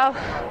played well.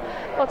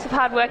 Lots of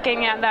hard work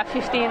getting out that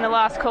 50 in the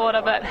last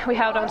quarter, but we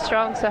held on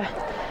strong. So.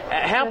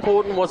 How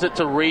important was it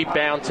to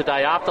rebound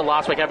today after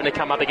last week having to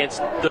come up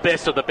against the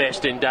best of the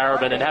best in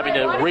Darebin and having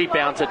to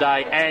rebound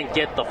today and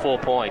get the 4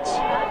 points?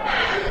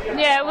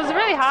 Yeah, it was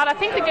really hard. I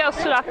think the girls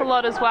stood up a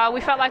lot as well.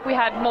 We felt like we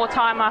had more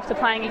time after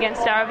playing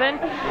against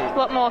Darebin, a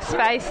lot more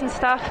space and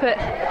stuff, but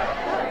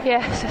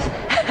yeah, it's just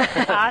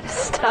hard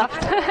stuff.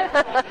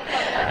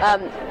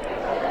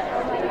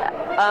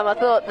 I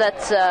thought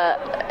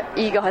that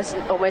you guys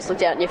almost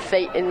looked out on your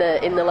feet in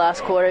the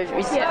last quarter.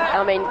 Yeah.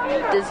 I mean,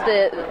 does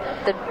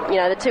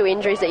the two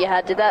injuries that you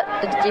had, do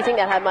you think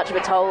that had much of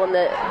a toll on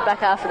the back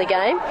half of the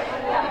game?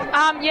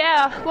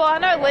 Yeah. Well, I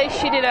know Lee,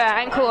 she did her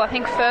ankle, I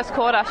think, first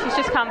quarter. She's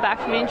just come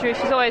back from injury.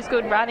 She's always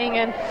good running,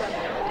 and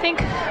I think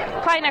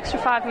playing extra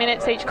 5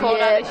 minutes each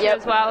quarter this year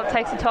as well, it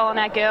takes a toll on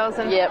our girls.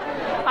 And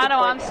I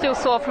know I'm still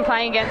sore from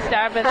playing against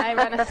Darebin. They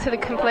ran us to the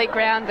complete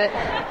ground, but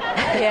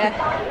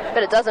yeah.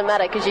 But it doesn't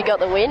matter because you got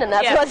the win, and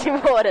that's what's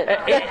important.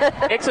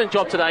 Excellent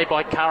job today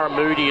by Cara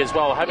Moody as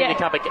well, having to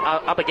come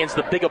up against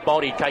the bigger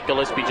body Kate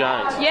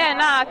Gillespie-Jones.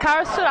 Yeah,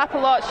 Cara stood up a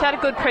lot. She had a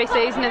good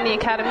pre-season in the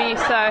academy,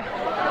 so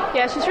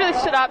yeah, she's really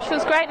stood up. She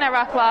was great in her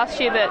ruck last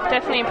year, but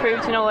definitely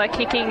improved in all her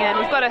kicking, and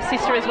we've got her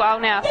sister as well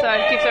now, so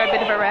it gives her a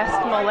bit of a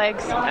rest, more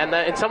legs.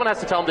 And someone has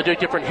to tell them to do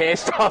different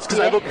hairstyles because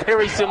they look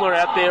very similar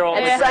out there.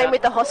 And the same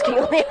with the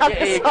hosking on the other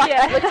side.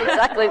 Yeah. It looks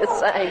exactly the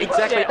same.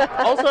 Exactly.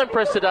 Also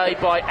impressed today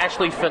by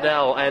Ashley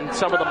Fennell and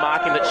some of the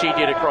marking that she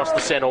did across the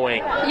centre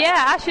wing.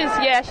 Yeah,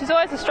 she's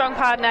always a strong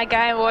part in our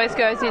game, always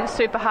goes in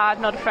super hard,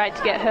 not afraid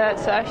to get hurt,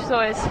 so she's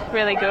always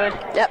really good.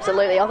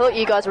 Absolutely. I thought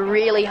you guys were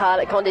really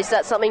hard at Condi. Is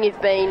that something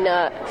you've been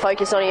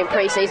focused on in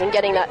pre-season,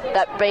 getting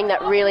being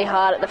that really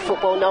hard at the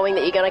football, knowing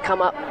that you're going to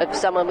come up with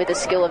someone with the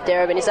skill of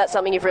Darebin? Is that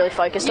something you've really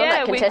focused on,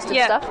 that contested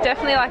stuff? Yeah,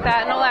 definitely like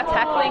that. And all our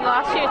tackling.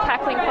 Last year,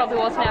 tackling probably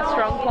wasn't our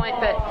strong point,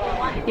 but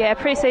yeah,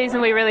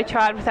 pre-season we really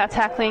tried with our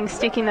tackling,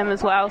 sticking them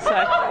as well. So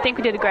I think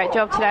we did a great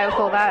job today with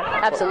all that.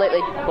 Absolutely.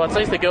 Well, it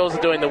seems the girls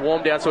are doing the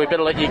warm-down, so we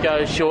better let you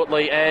go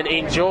shortly and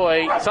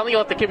enjoy something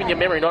you'll have to keep in your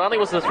memory. Not only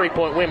was it a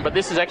 3-point win, but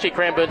this is actually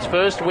Cranbourne's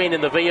first win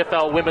in the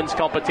VFL women's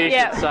competition.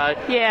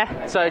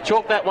 Yeah. So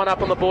chalk that one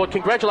up on the board.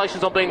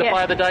 Congratulations on being the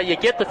player of the day. You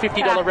get the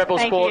 $50 Rebel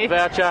Sport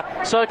voucher.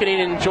 Soak it in,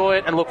 enjoy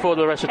it, and look forward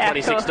to the rest of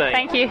 2016. Cool.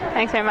 Thank you.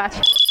 Thanks very much.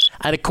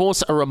 And of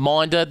course, a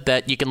reminder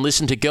that you can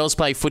listen to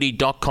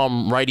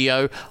girlsplayfooty.com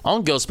radio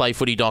on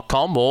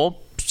girlsplayfooty.com or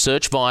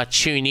search via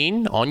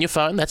TuneIn on your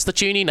phone. That's the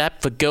TuneIn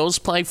app for Girls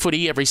Play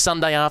Footy every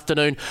Sunday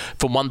afternoon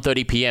from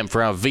 1:30 p.m.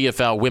 for our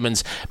VFL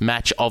Women's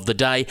Match of the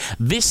Day.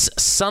 This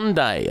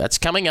Sunday, that's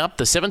coming up,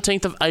 the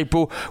 17th of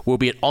April, we'll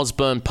be at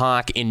Osborne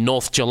Park in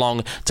North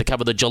Geelong to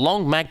cover the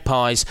Geelong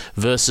Magpies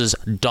versus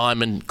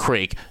Diamond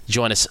Creek.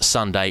 Join us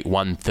Sunday,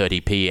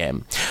 1:30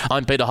 p.m.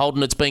 I'm Peter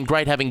Holden. It's been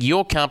great having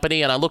your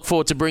company, and I look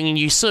forward to bringing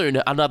you soon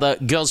another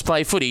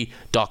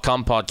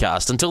girlsplayfooty.com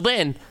podcast. Until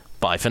then,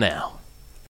 bye for now.